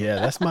songs. Yeah,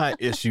 that's my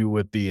issue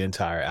with the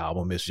entire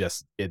album. It's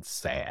just, it's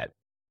sad.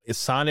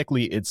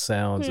 Sonically, it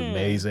sounds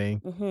amazing.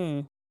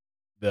 Mm-hmm.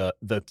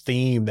 The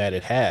theme that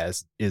it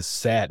has is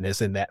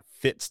sadness, and that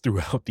fits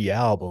throughout the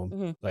album.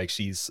 Mm-hmm. Like,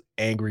 she's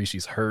angry,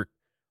 she's hurt.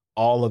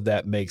 All of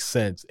that makes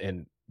sense,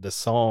 and the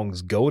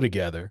songs go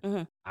together.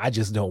 Mm-hmm. I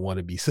just don't want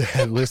to be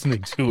sad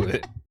listening to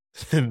it.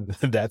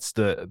 That's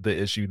the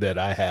issue that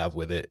I have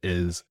with it,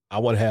 is I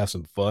want to have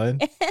some fun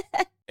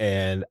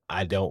and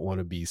I don't want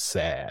to be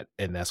sad.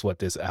 And that's what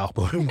this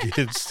album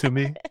gives to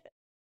me.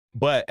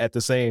 But at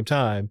the same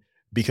time,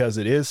 because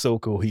it is so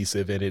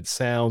cohesive and it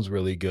sounds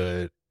really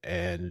good,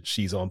 and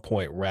she's on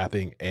point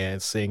rapping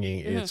and singing,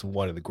 it's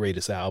one of the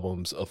greatest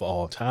albums of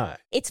all time.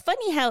 It's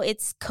funny how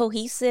it's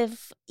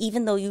cohesive,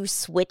 even though you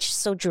switch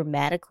so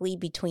dramatically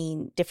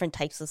between different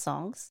types of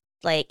songs.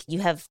 Like, you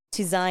have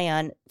To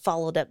Zion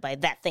followed up by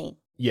That Thing.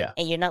 Yeah.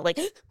 And you're not like,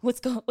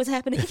 what's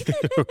happening?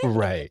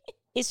 Right.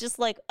 It's just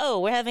like,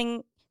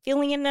 we're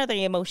feeling another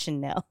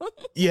emotion now.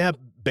 Yeah,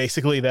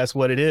 basically that's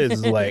what it is.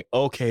 It's like,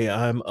 okay,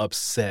 I'm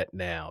upset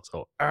now.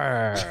 So,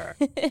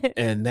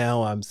 and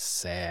now I'm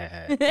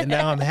sad. And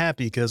now I'm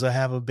happy because I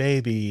have a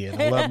baby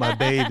and I love my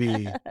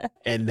baby.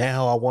 And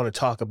now I want to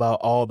talk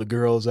about all the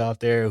girls out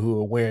there who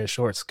are wearing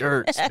short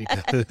skirts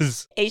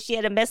because... Hey, she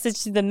had a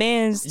message to the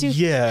mans too.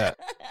 Yeah.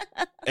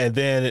 And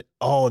then,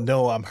 oh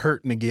no, I'm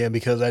hurting again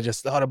because I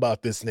just thought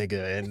about this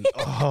nigga, and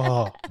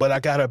but I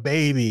got a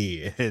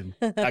baby and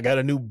I got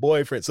a new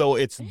boyfriend. So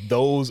it's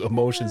those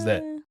emotions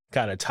that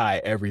kind of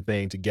tie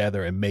everything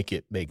together and make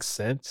it make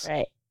sense.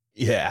 Right.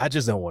 Yeah, I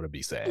just don't want to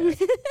be sad.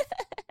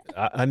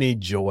 I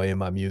need joy in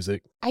my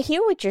music. I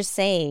hear what you're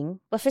saying,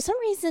 but for some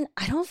reason,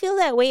 I don't feel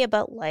that way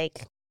about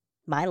like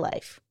My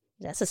Life.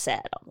 That's a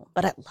sad album,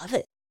 but I love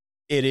it.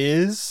 It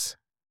is,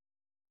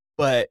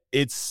 but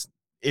it's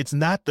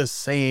not the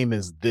same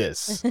as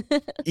this.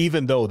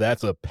 Even though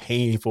that's a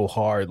painful,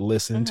 hard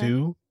listen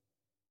to,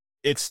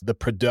 it's the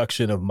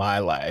production of My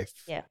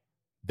Life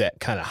that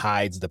kind of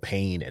hides the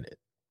pain in it.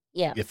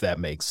 Yeah. If that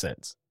makes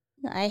sense.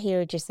 I hear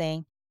what you're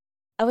saying.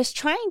 I was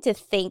trying to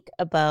think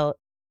about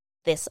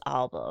this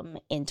album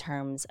in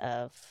terms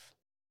of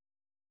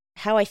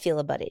how I feel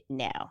about it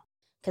now.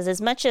 Because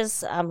as much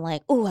as I'm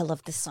like, oh, I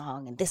love this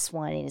song and this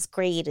one, and it's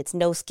great, it's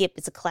no skip,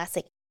 it's a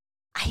classic,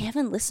 I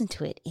haven't listened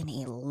to it in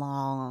a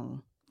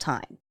long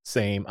time.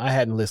 Same. I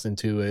hadn't listened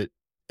to it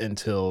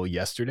until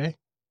yesterday.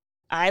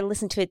 I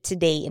listened to it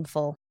today in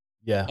full.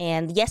 Yeah.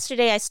 And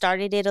yesterday I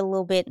started it a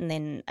little bit and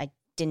then I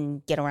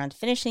didn't get around to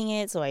finishing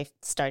it. So I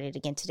started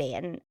again today.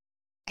 And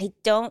I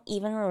don't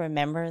even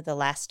remember the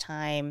last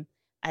time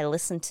I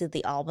listened to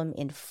the album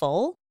in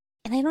full.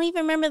 And I don't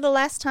even remember the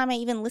last time I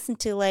even listened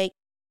to, like,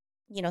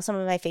 you know, some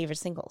of my favorite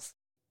singles.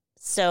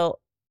 So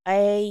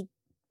I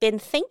been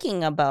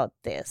thinking about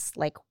this.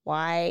 Like,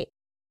 why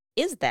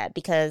is that?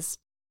 Because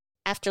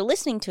after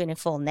listening to it in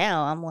full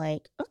now, I'm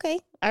like, okay,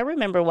 I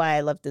remember why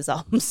I love this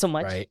album so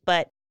much. Right.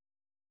 But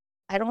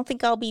I don't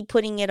think I'll be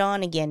putting it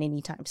on again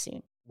anytime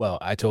soon. Well,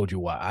 I told you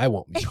why I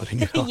won't be putting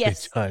it on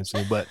Yes. anytime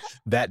soon, but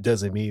that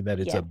doesn't mean that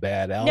it's a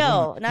bad album.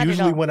 No, not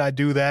Usually at all. when I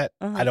do that,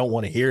 I don't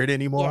want to hear it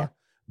anymore. Yeah.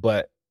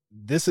 But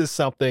this is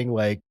something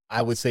like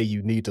I would say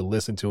you need to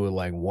listen to it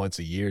like once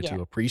a year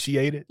to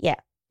appreciate it. Yeah.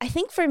 I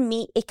think for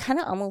me, it kind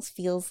of almost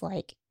feels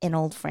like an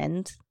old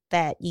friend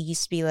that you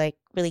used to be like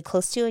really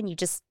close to and you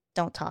just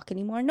don't talk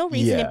anymore. No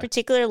reason in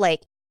particular,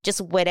 like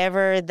just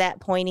whatever that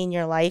point in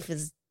your life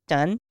is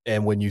done.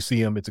 And when you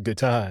see them, it's a good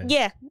time.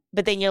 Yeah.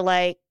 But then you're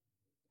like,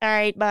 all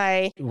right,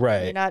 bye.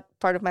 Right. You're not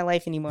part of my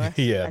life anymore.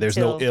 Yeah. There's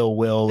no ill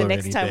will the or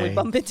next anything. time we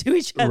bump into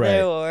each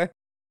other or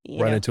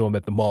run into them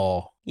at the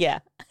mall. Yeah.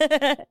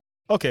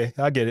 Okay.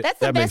 I get it. That's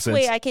the best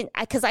way I can,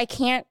 because I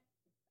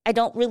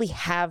don't really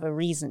have a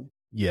reason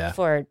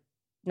for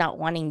not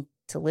wanting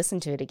to listen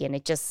to it again.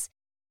 It just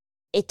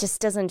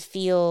doesn't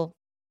feel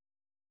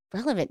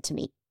relevant to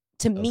me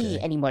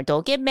anymore.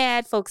 Don't get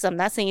mad, folks. I'm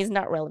not saying it's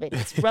not relevant.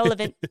 It's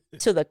relevant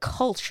to the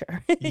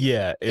culture.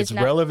 Yeah, it's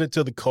relevant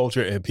to the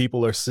culture, and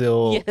people are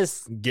still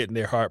getting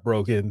their heart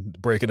broken,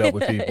 breaking up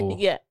with people.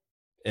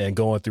 And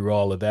going through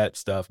all of that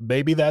stuff.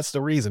 Maybe that's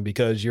the reason,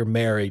 because you're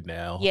married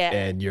now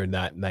and you're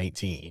not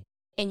 19.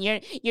 And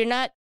you're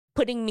not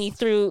putting me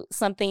through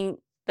something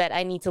that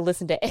I need to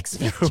listen to X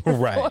Factor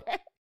for.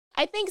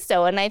 I think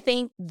so. And I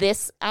think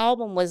this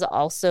album was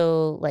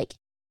also like,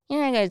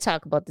 you're not going to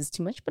talk about this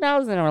too much, but I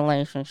was in a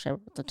relationship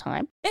at the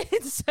time.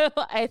 And so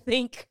I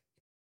think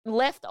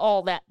left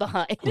all that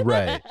behind.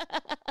 Right.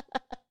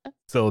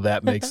 So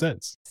that makes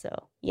sense. So,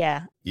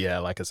 yeah. Yeah,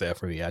 like I said,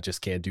 for me, I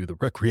just can't do the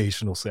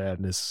recreational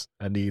sadness.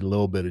 I need a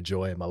little bit of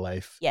joy in my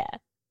life. Yeah.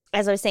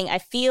 As I was saying, I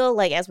feel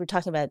like as we're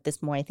talking about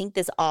this more, I think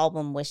this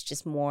album was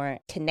just more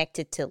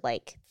connected to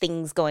like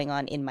things going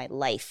on in my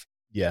life.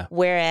 Yeah.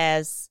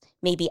 Whereas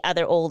maybe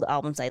other old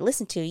albums I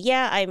listened to,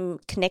 I'm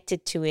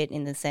connected to it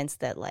in the sense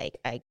that like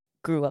I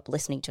grew up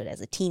listening to it as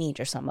a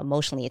teenager, so I'm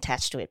emotionally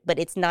attached to it. But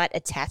it's not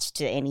attached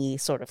to any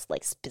sort of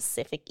like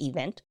specific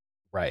event.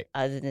 Right.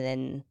 Other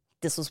than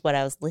this was what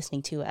I was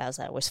listening to as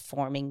I was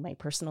forming my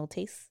personal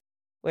tastes.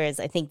 Whereas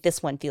I think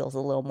this one feels a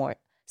little more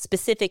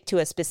specific to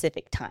a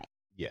specific time.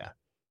 Yeah.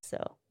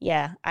 So,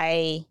 yeah,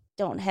 I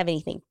don't have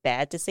anything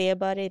bad to say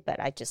about it, but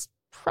I just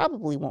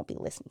probably won't be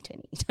listening to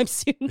it anytime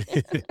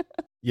soon.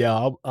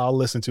 Yeah, I'll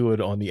listen to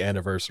it on the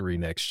anniversary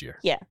next year.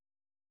 Yeah.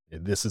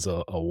 This is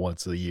a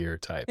once a year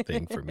type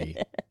thing for me.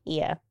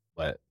 Yeah.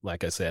 But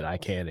like I said, I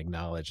can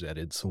acknowledge that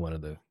it's one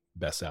of the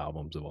best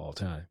albums of all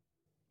time.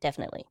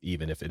 Definitely.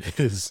 Even if it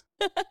is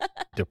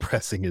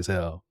depressing as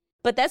hell.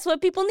 But that's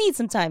what people need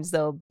sometimes,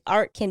 though.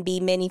 Art can be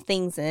many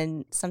things,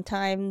 and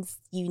sometimes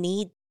you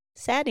need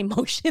sad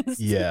emotions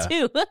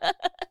too.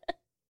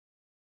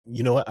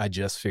 You know what? I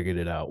just figured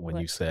it out when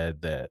you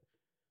said that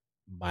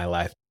my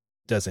life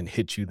doesn't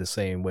hit you the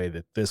same way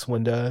that this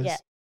one does. Yeah.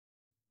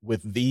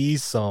 With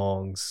these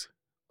songs,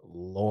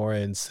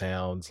 Lauryn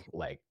sounds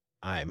like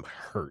I'm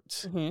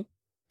hurt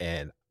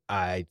and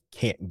I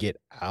can't get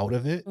out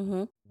of it.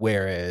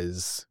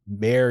 Whereas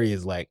Mary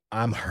is like,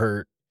 I'm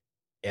hurt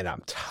and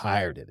I'm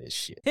tired of this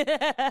shit.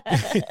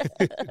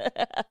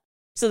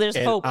 So there's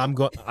hope. I'm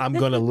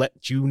going to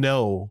let you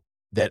know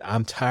that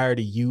I'm tired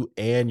of you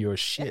and your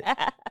shit.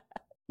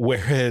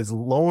 Whereas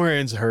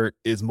Lauryn's hurt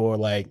is more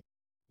like,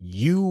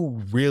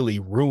 you really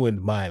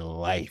ruined my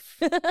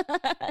life.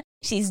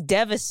 She's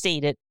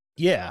devastated.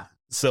 Yeah.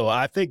 So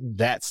I think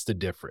that's the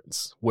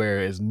difference.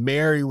 Whereas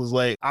Mary was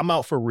like, I'm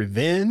out for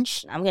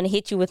revenge. I'm going to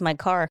hit you with my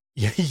car.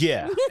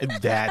 Yeah.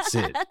 That's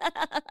it.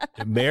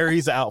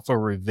 Mary's out for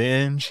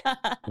revenge.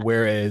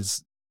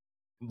 Whereas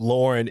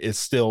Lauryn is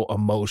still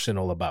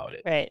emotional about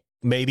it. Right.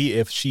 Maybe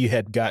if she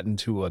had gotten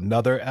to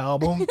another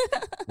album,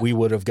 we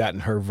would have gotten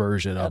her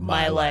version of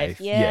My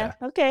Life. Yeah.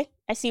 Okay.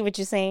 I see what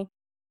you're saying.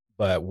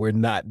 But we're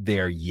not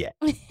there yet.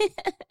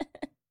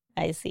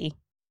 I see.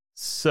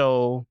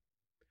 So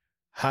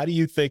how do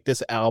you think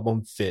this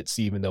album fits,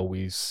 even though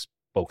we've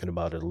spoken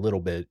about it a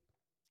little bit,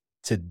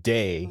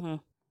 today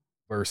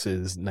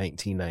versus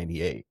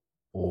 1998?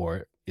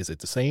 Or is it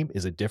the same?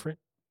 Is it different?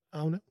 I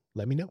don't know.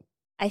 Let me know.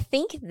 I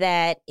think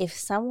that if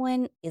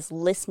someone is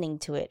listening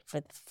to it for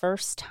the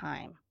first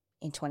time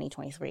in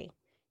 2023,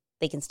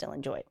 they can still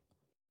enjoy it.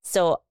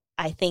 So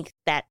I think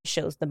that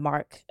shows the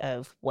mark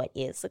of what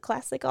is a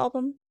classic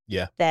album.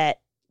 Yeah. That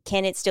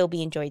can it still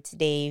be enjoyed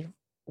today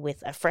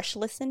with a fresh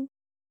listen?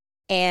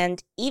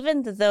 And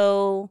even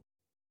though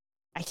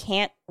I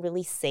can't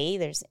really say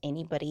there's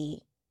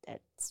anybody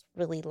that's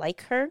really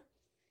like her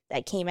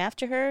that came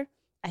after her,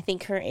 I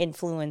think her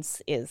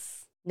influence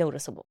is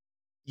noticeable.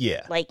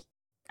 Yeah. Like,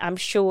 I'm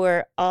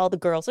sure all the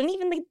girls, and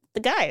even the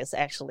guys,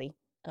 actually,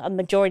 a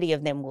majority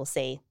of them will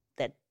say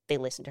that they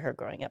listened to her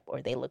growing up,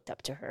 or they looked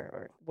up to her,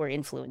 or were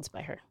influenced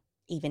by her.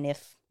 Even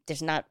if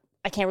there's not,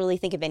 I can't really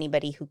think of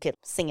anybody who could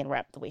sing and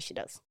rap the way she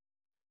does.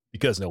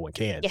 because no one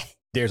can. Yeah.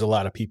 There's a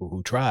lot of people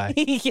who try.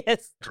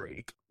 Yes.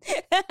 Drake.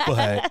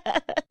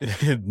 But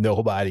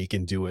nobody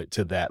can do it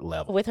to that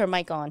level. With her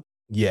mic on.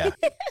 Yeah.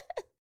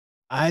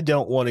 I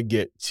don't want to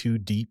get too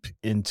deep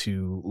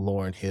into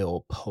Lauryn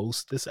Hill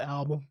post this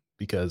album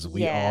because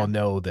we all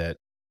know that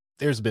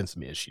there's been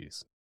some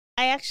issues.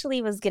 I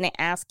actually was going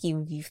to ask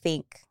you if you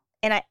think,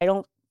 and I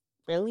don't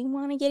really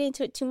want to get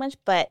into it too much,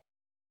 but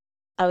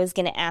I was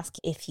going to ask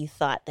if you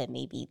thought that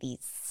maybe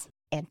these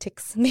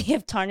antics may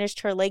have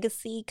tarnished her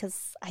legacy,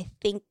 because I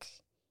think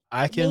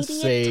I can maybe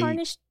say it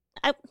tarnished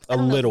a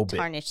little bit.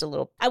 Tarnished a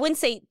little. I wouldn't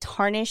say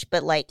tarnished,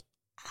 but like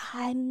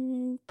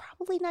I'm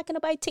probably not going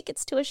to buy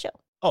tickets to a show.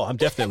 Oh, I'm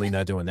definitely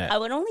not doing that. I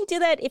would only do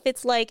that if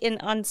it's like an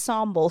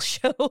ensemble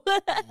show.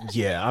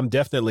 Yeah, I'm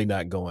definitely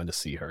not going to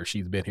see her.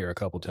 She's been here a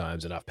couple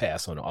times and I've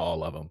passed on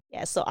all of them.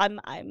 Yeah, so I'm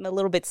a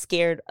little bit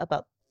scared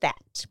about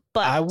that.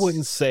 But I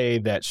wouldn't say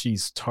that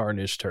she's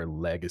tarnished her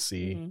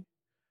legacy. Mm-hmm.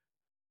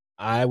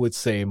 I would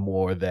say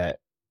more that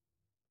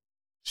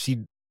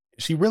she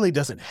really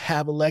doesn't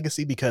have a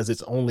legacy because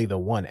it's only the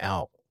one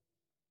album.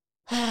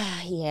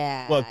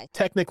 Yeah. Well,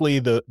 technically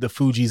the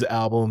Fugees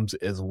albums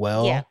as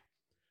well. Yeah.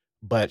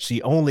 But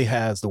she only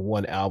has the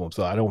one album,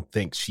 so I don't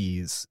think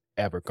she's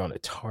ever going to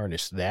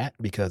tarnish that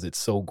because it's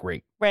so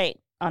great. Right,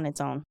 on its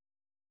own.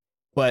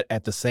 But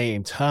at the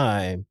same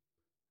time,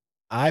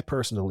 I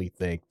personally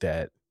think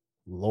that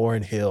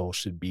Lauryn Hill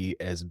should be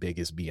as big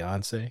as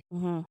Beyonce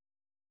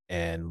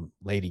and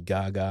Lady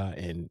Gaga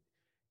and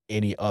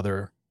any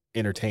other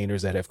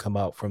entertainers that have come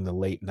out from the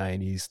late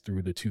 90s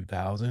through the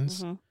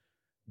 2000s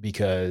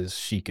because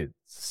she could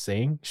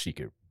sing, she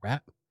could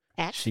rap,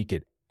 she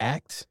could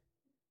act.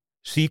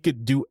 She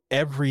could do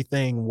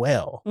everything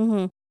well,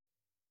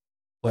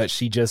 but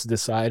she just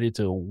decided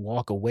to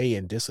walk away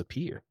and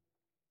disappear.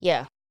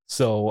 Yeah.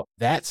 So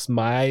that's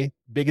my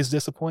biggest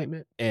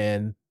disappointment.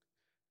 And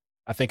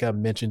I think I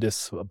mentioned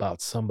this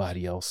about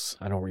somebody else.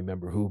 I don't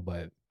remember who,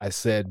 but I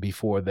said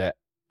before that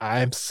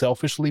I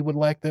selfishly would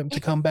like them to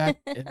come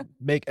back and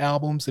make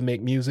albums and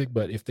make music.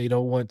 But if they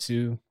don't want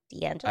to,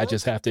 D'Angelo? I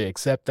just have to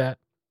accept that.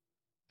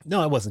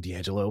 No, it wasn't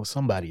D'Angelo. It was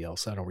somebody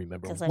else. I don't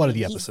remember. One of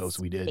the episodes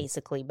we did.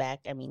 Basically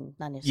back. I mean,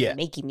 not necessarily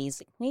making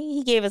music.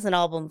 He gave us an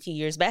album a few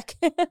years back.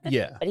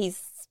 Yeah. But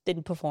he's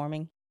been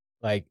performing.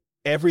 Like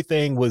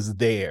everything was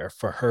there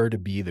for her to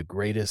be the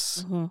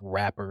greatest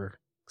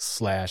rapper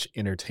 /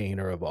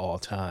 entertainer of all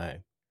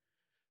time.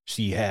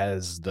 She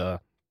has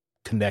the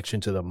connection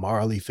to the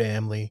Marley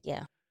family.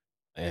 Yeah.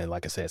 And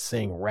like I said,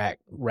 sing, rap,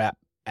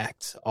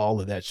 act,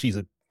 all of that. She's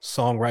a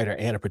songwriter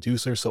and a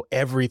producer, so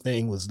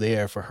everything was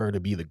there for her to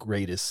be the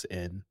greatest,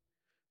 and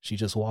she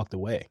just walked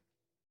away.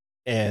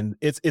 And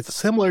it's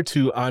similar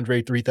to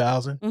Andre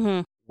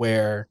 3000,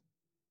 where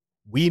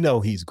we know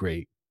he's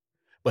great,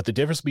 but the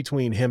difference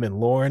between him and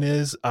Lauryn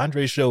is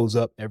Andre shows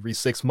up every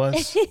 6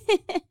 months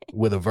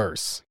with a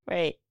verse,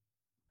 right?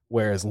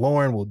 Whereas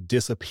Lauryn will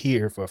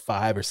disappear for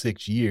 5 or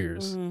 6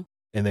 years and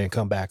then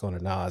come back on a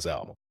Nas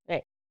album,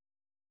 right?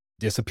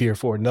 Disappear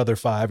for another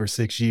 5 or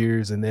 6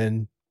 years and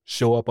then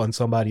show up on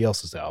somebody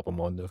else's album,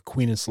 on the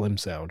Queen and Slim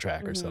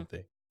soundtrack or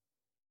something.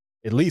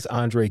 At least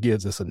Andre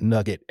gives us a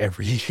nugget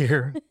every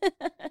year,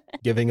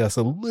 giving us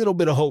a little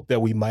bit of hope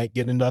that we might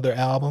get another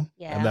album.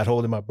 Yeah. I'm not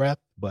holding my breath,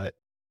 but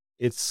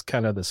it's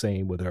kind of the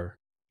same with her.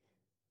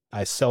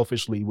 I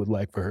selfishly would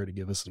like for her to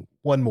give us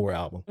one more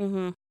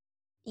album.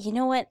 You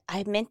know what?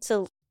 I meant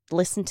to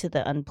listen to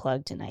the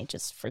Unplugged and I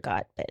just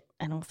forgot, but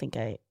I don't think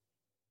I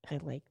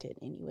liked it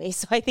anyway.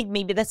 So I think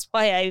maybe that's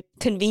why I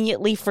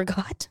conveniently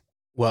forgot.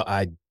 Well,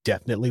 I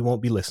definitely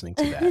won't be listening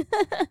to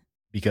that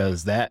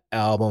because that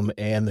album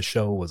and the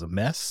show was a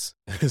mess.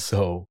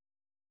 So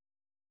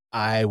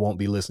I won't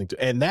be listening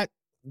to, and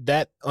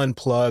that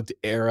Unplugged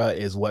era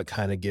is what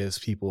kind of gives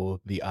people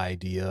the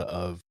idea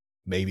of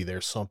maybe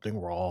there's something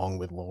wrong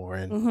with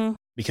Lauryn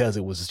because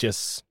it was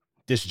just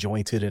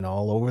disjointed and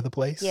all over the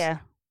place. Yeah.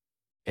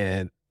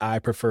 And I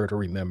prefer to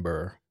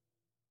remember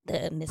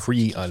the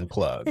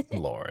pre-Unplugged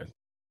Lauryn,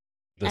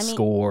 the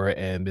score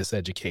and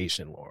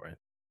Miseducation Lauryn.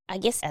 I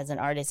guess as an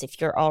artist,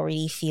 if you're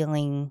already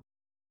feeling,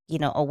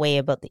 a way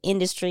about the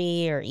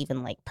industry or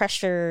even like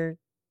pressure,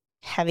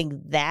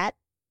 having that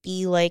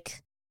be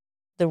like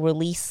the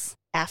release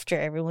after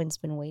everyone's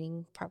been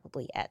waiting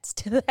probably adds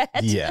to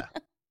that. Yeah.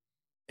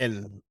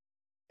 And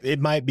it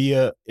might be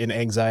an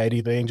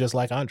anxiety thing, just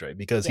like Andre,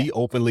 because he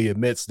openly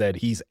admits that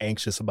he's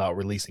anxious about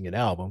releasing an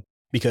album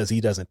because he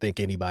doesn't think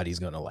anybody's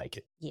going to like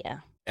it. Yeah.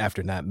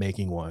 After not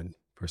making one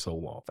for so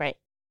long. Right.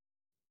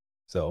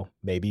 So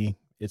maybe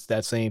it's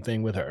that same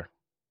thing with her,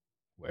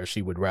 where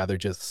she would rather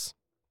just,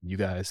 you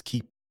guys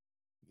keep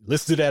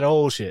listen to that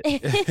old shit,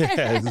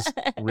 as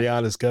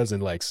Rihanna's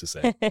cousin likes to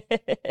say,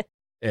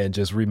 and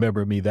just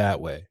remember me that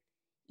way.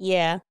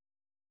 Yeah.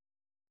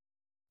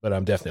 But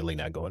I'm definitely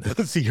not going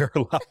to see her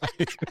live.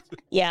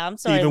 Yeah, I'm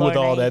sorry, Even Lauryn, with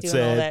all that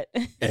said,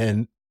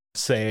 and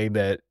saying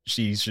that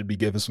she should be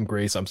given some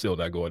grace, I'm still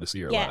not going to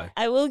see her live.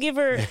 I will give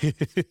her,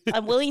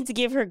 I'm willing to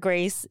give her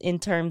grace in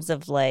terms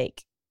of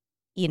like,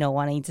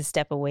 wanting to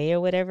step away or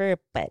whatever.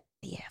 But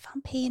yeah, if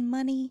I'm paying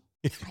money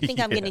I think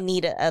I'm going to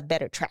need a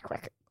better track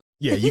record.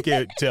 Yeah, you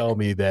can't tell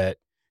me that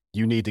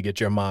you need to get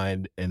your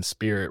mind and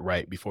spirit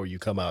right before you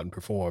come out and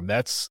perform.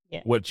 That's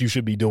what you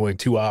should be doing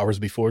 2 hours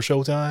before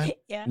showtime,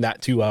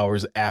 not 2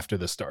 hours after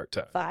the start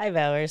time. 5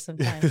 hours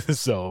sometimes.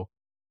 So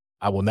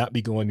I will not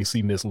be going to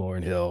see Miss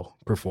Lauryn Hill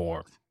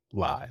perform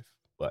live,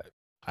 but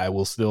I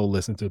will still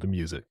listen to the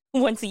music.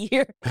 Once a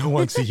year.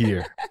 Once a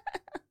year.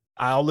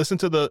 I'll listen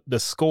to the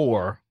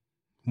score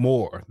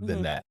more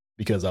than that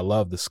because I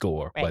love the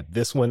score. Right. But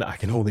this one I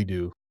can only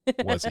do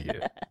once a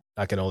year.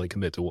 I can only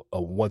commit to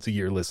a once a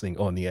year listening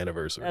on the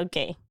anniversary.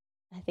 Okay.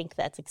 I think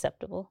that's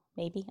acceptable.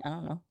 Maybe. I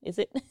don't know. Is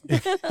it?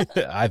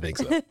 I think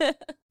so.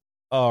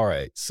 All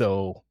right.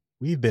 So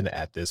we've been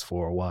at this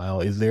for a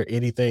while. Is there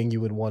anything you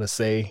would want to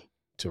say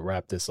to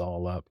wrap this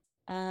all up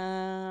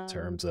in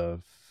terms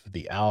of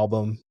the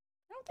album?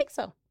 I don't think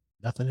so.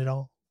 Nothing at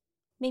all?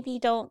 Maybe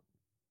don't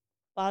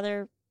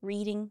bother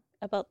reading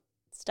about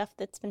stuff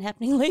that's been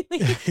happening lately.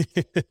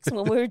 So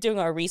when we were doing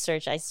our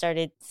research, I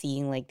started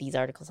seeing like these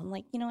articles. I'm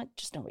like, you know what?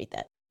 Just don't read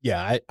that.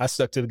 Yeah, I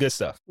stuck to the good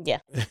stuff. Yeah.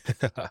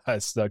 I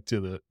stuck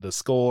to the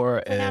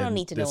score and I don't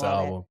need to this know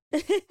all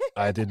album.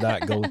 I did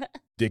not go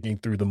digging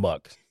through the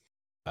muck.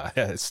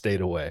 I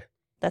stayed away.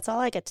 That's all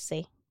I got to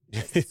say.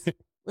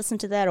 Listen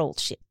to that old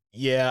shit.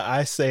 Yeah,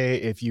 I say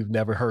if you've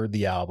never heard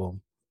the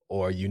album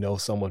or you know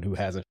someone who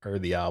hasn't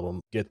heard the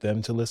album, get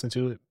them to listen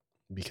to it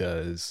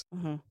because,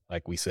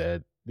 like we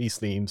said, these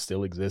themes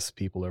still exist.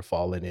 People are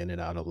falling in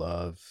and out of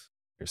love.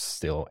 There's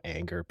still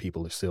anger.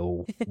 People are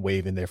still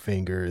waving their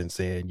finger and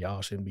saying,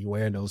 y'all shouldn't be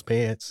wearing those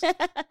pants.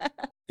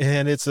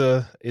 And it's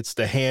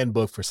the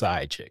handbook for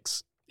side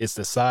chicks. It's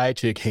the side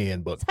chick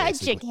handbook. Side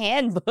chick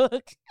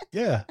handbook.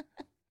 Yeah.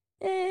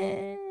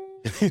 Hey,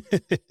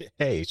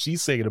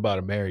 she's singing about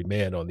a married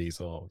man on these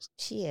songs.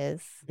 She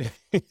is.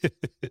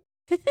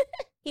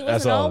 He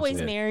wasn't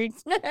always married.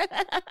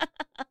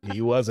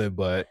 He wasn't,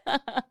 but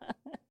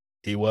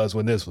he was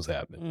when this was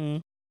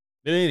happening.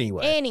 But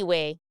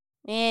anyway.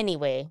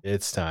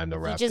 It's time to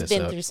wrap this up. You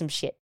just been through some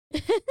shit.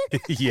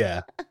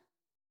 Yeah.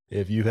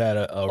 If you had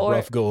a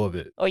rough go of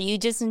it. Or you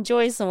just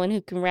enjoy someone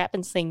who can rap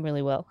and sing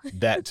really well.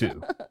 That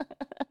too.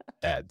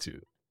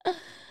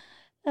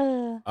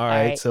 All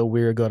right, so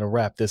we're going to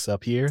wrap this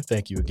up here.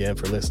 Thank you again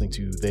for listening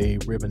to They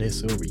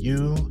Reminisce Over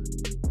You.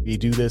 We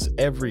do this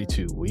every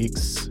 2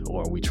 weeks,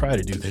 or we try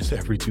to do this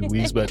every 2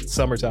 weeks, but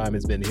summertime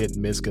has been hit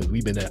and miss because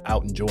we've been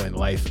out enjoying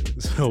life.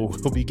 So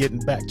we'll be getting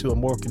back to a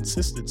more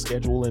consistent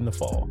schedule in the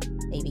fall.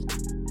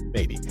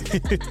 Maybe.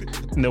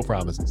 No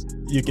promises.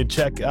 You can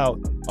check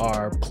out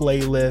our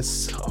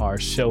playlists, our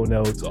show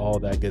notes, all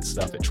that good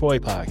stuff at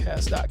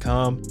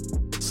troypodcast.com.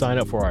 Sign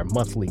up for our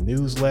monthly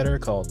newsletter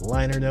called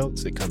Liner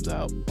Notes. It comes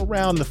out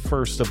around the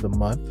 1st of the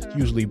month,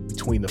 usually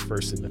between the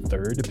 1st and the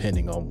 3rd,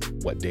 depending on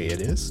what day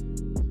it is.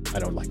 I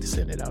don't like to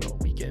send it out on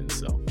weekends,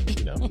 so,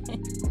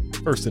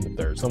 1st and the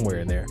 3rd, somewhere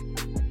in there.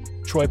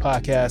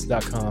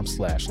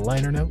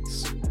 troypodcast.com/liner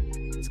notes.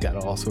 It's got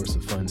all sorts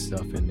of fun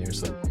stuff in there,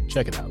 so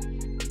check it out.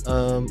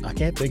 I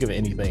can't think of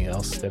anything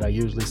else that I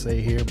usually say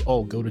here.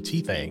 Oh, go to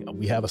T-Thang.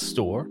 We have a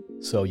store,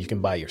 so you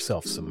can buy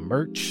yourself some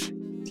merch.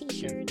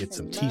 Get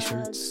some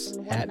t-shirts,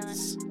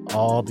 hats,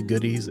 all the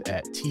goodies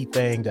at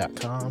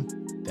tthang.com.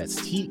 That's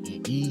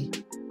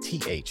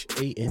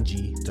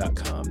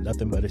TEETHANG.com.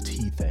 Nothing but a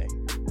T-Thang.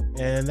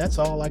 And that's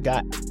all I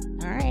got.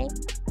 All right.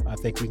 I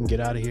think we can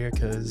get out of here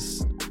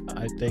because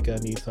I think I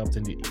need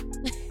something to eat.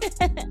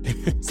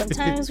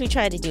 Sometimes we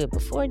try to do it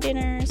before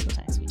dinner.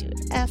 Sometimes we do it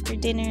after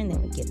dinner, and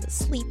then we get the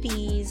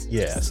sleepies.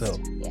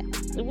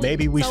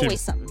 Maybe we should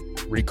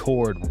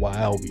record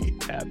while we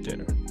have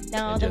dinner.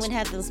 No, then we'd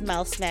have those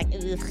mouth smack.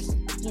 Ugh.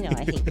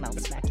 I hate mouth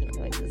smacking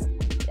noises.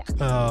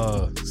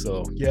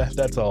 Yeah.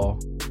 That's all.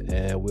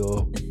 And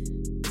we'll be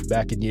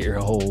back in your ear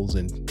holes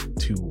in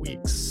 2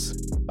 weeks.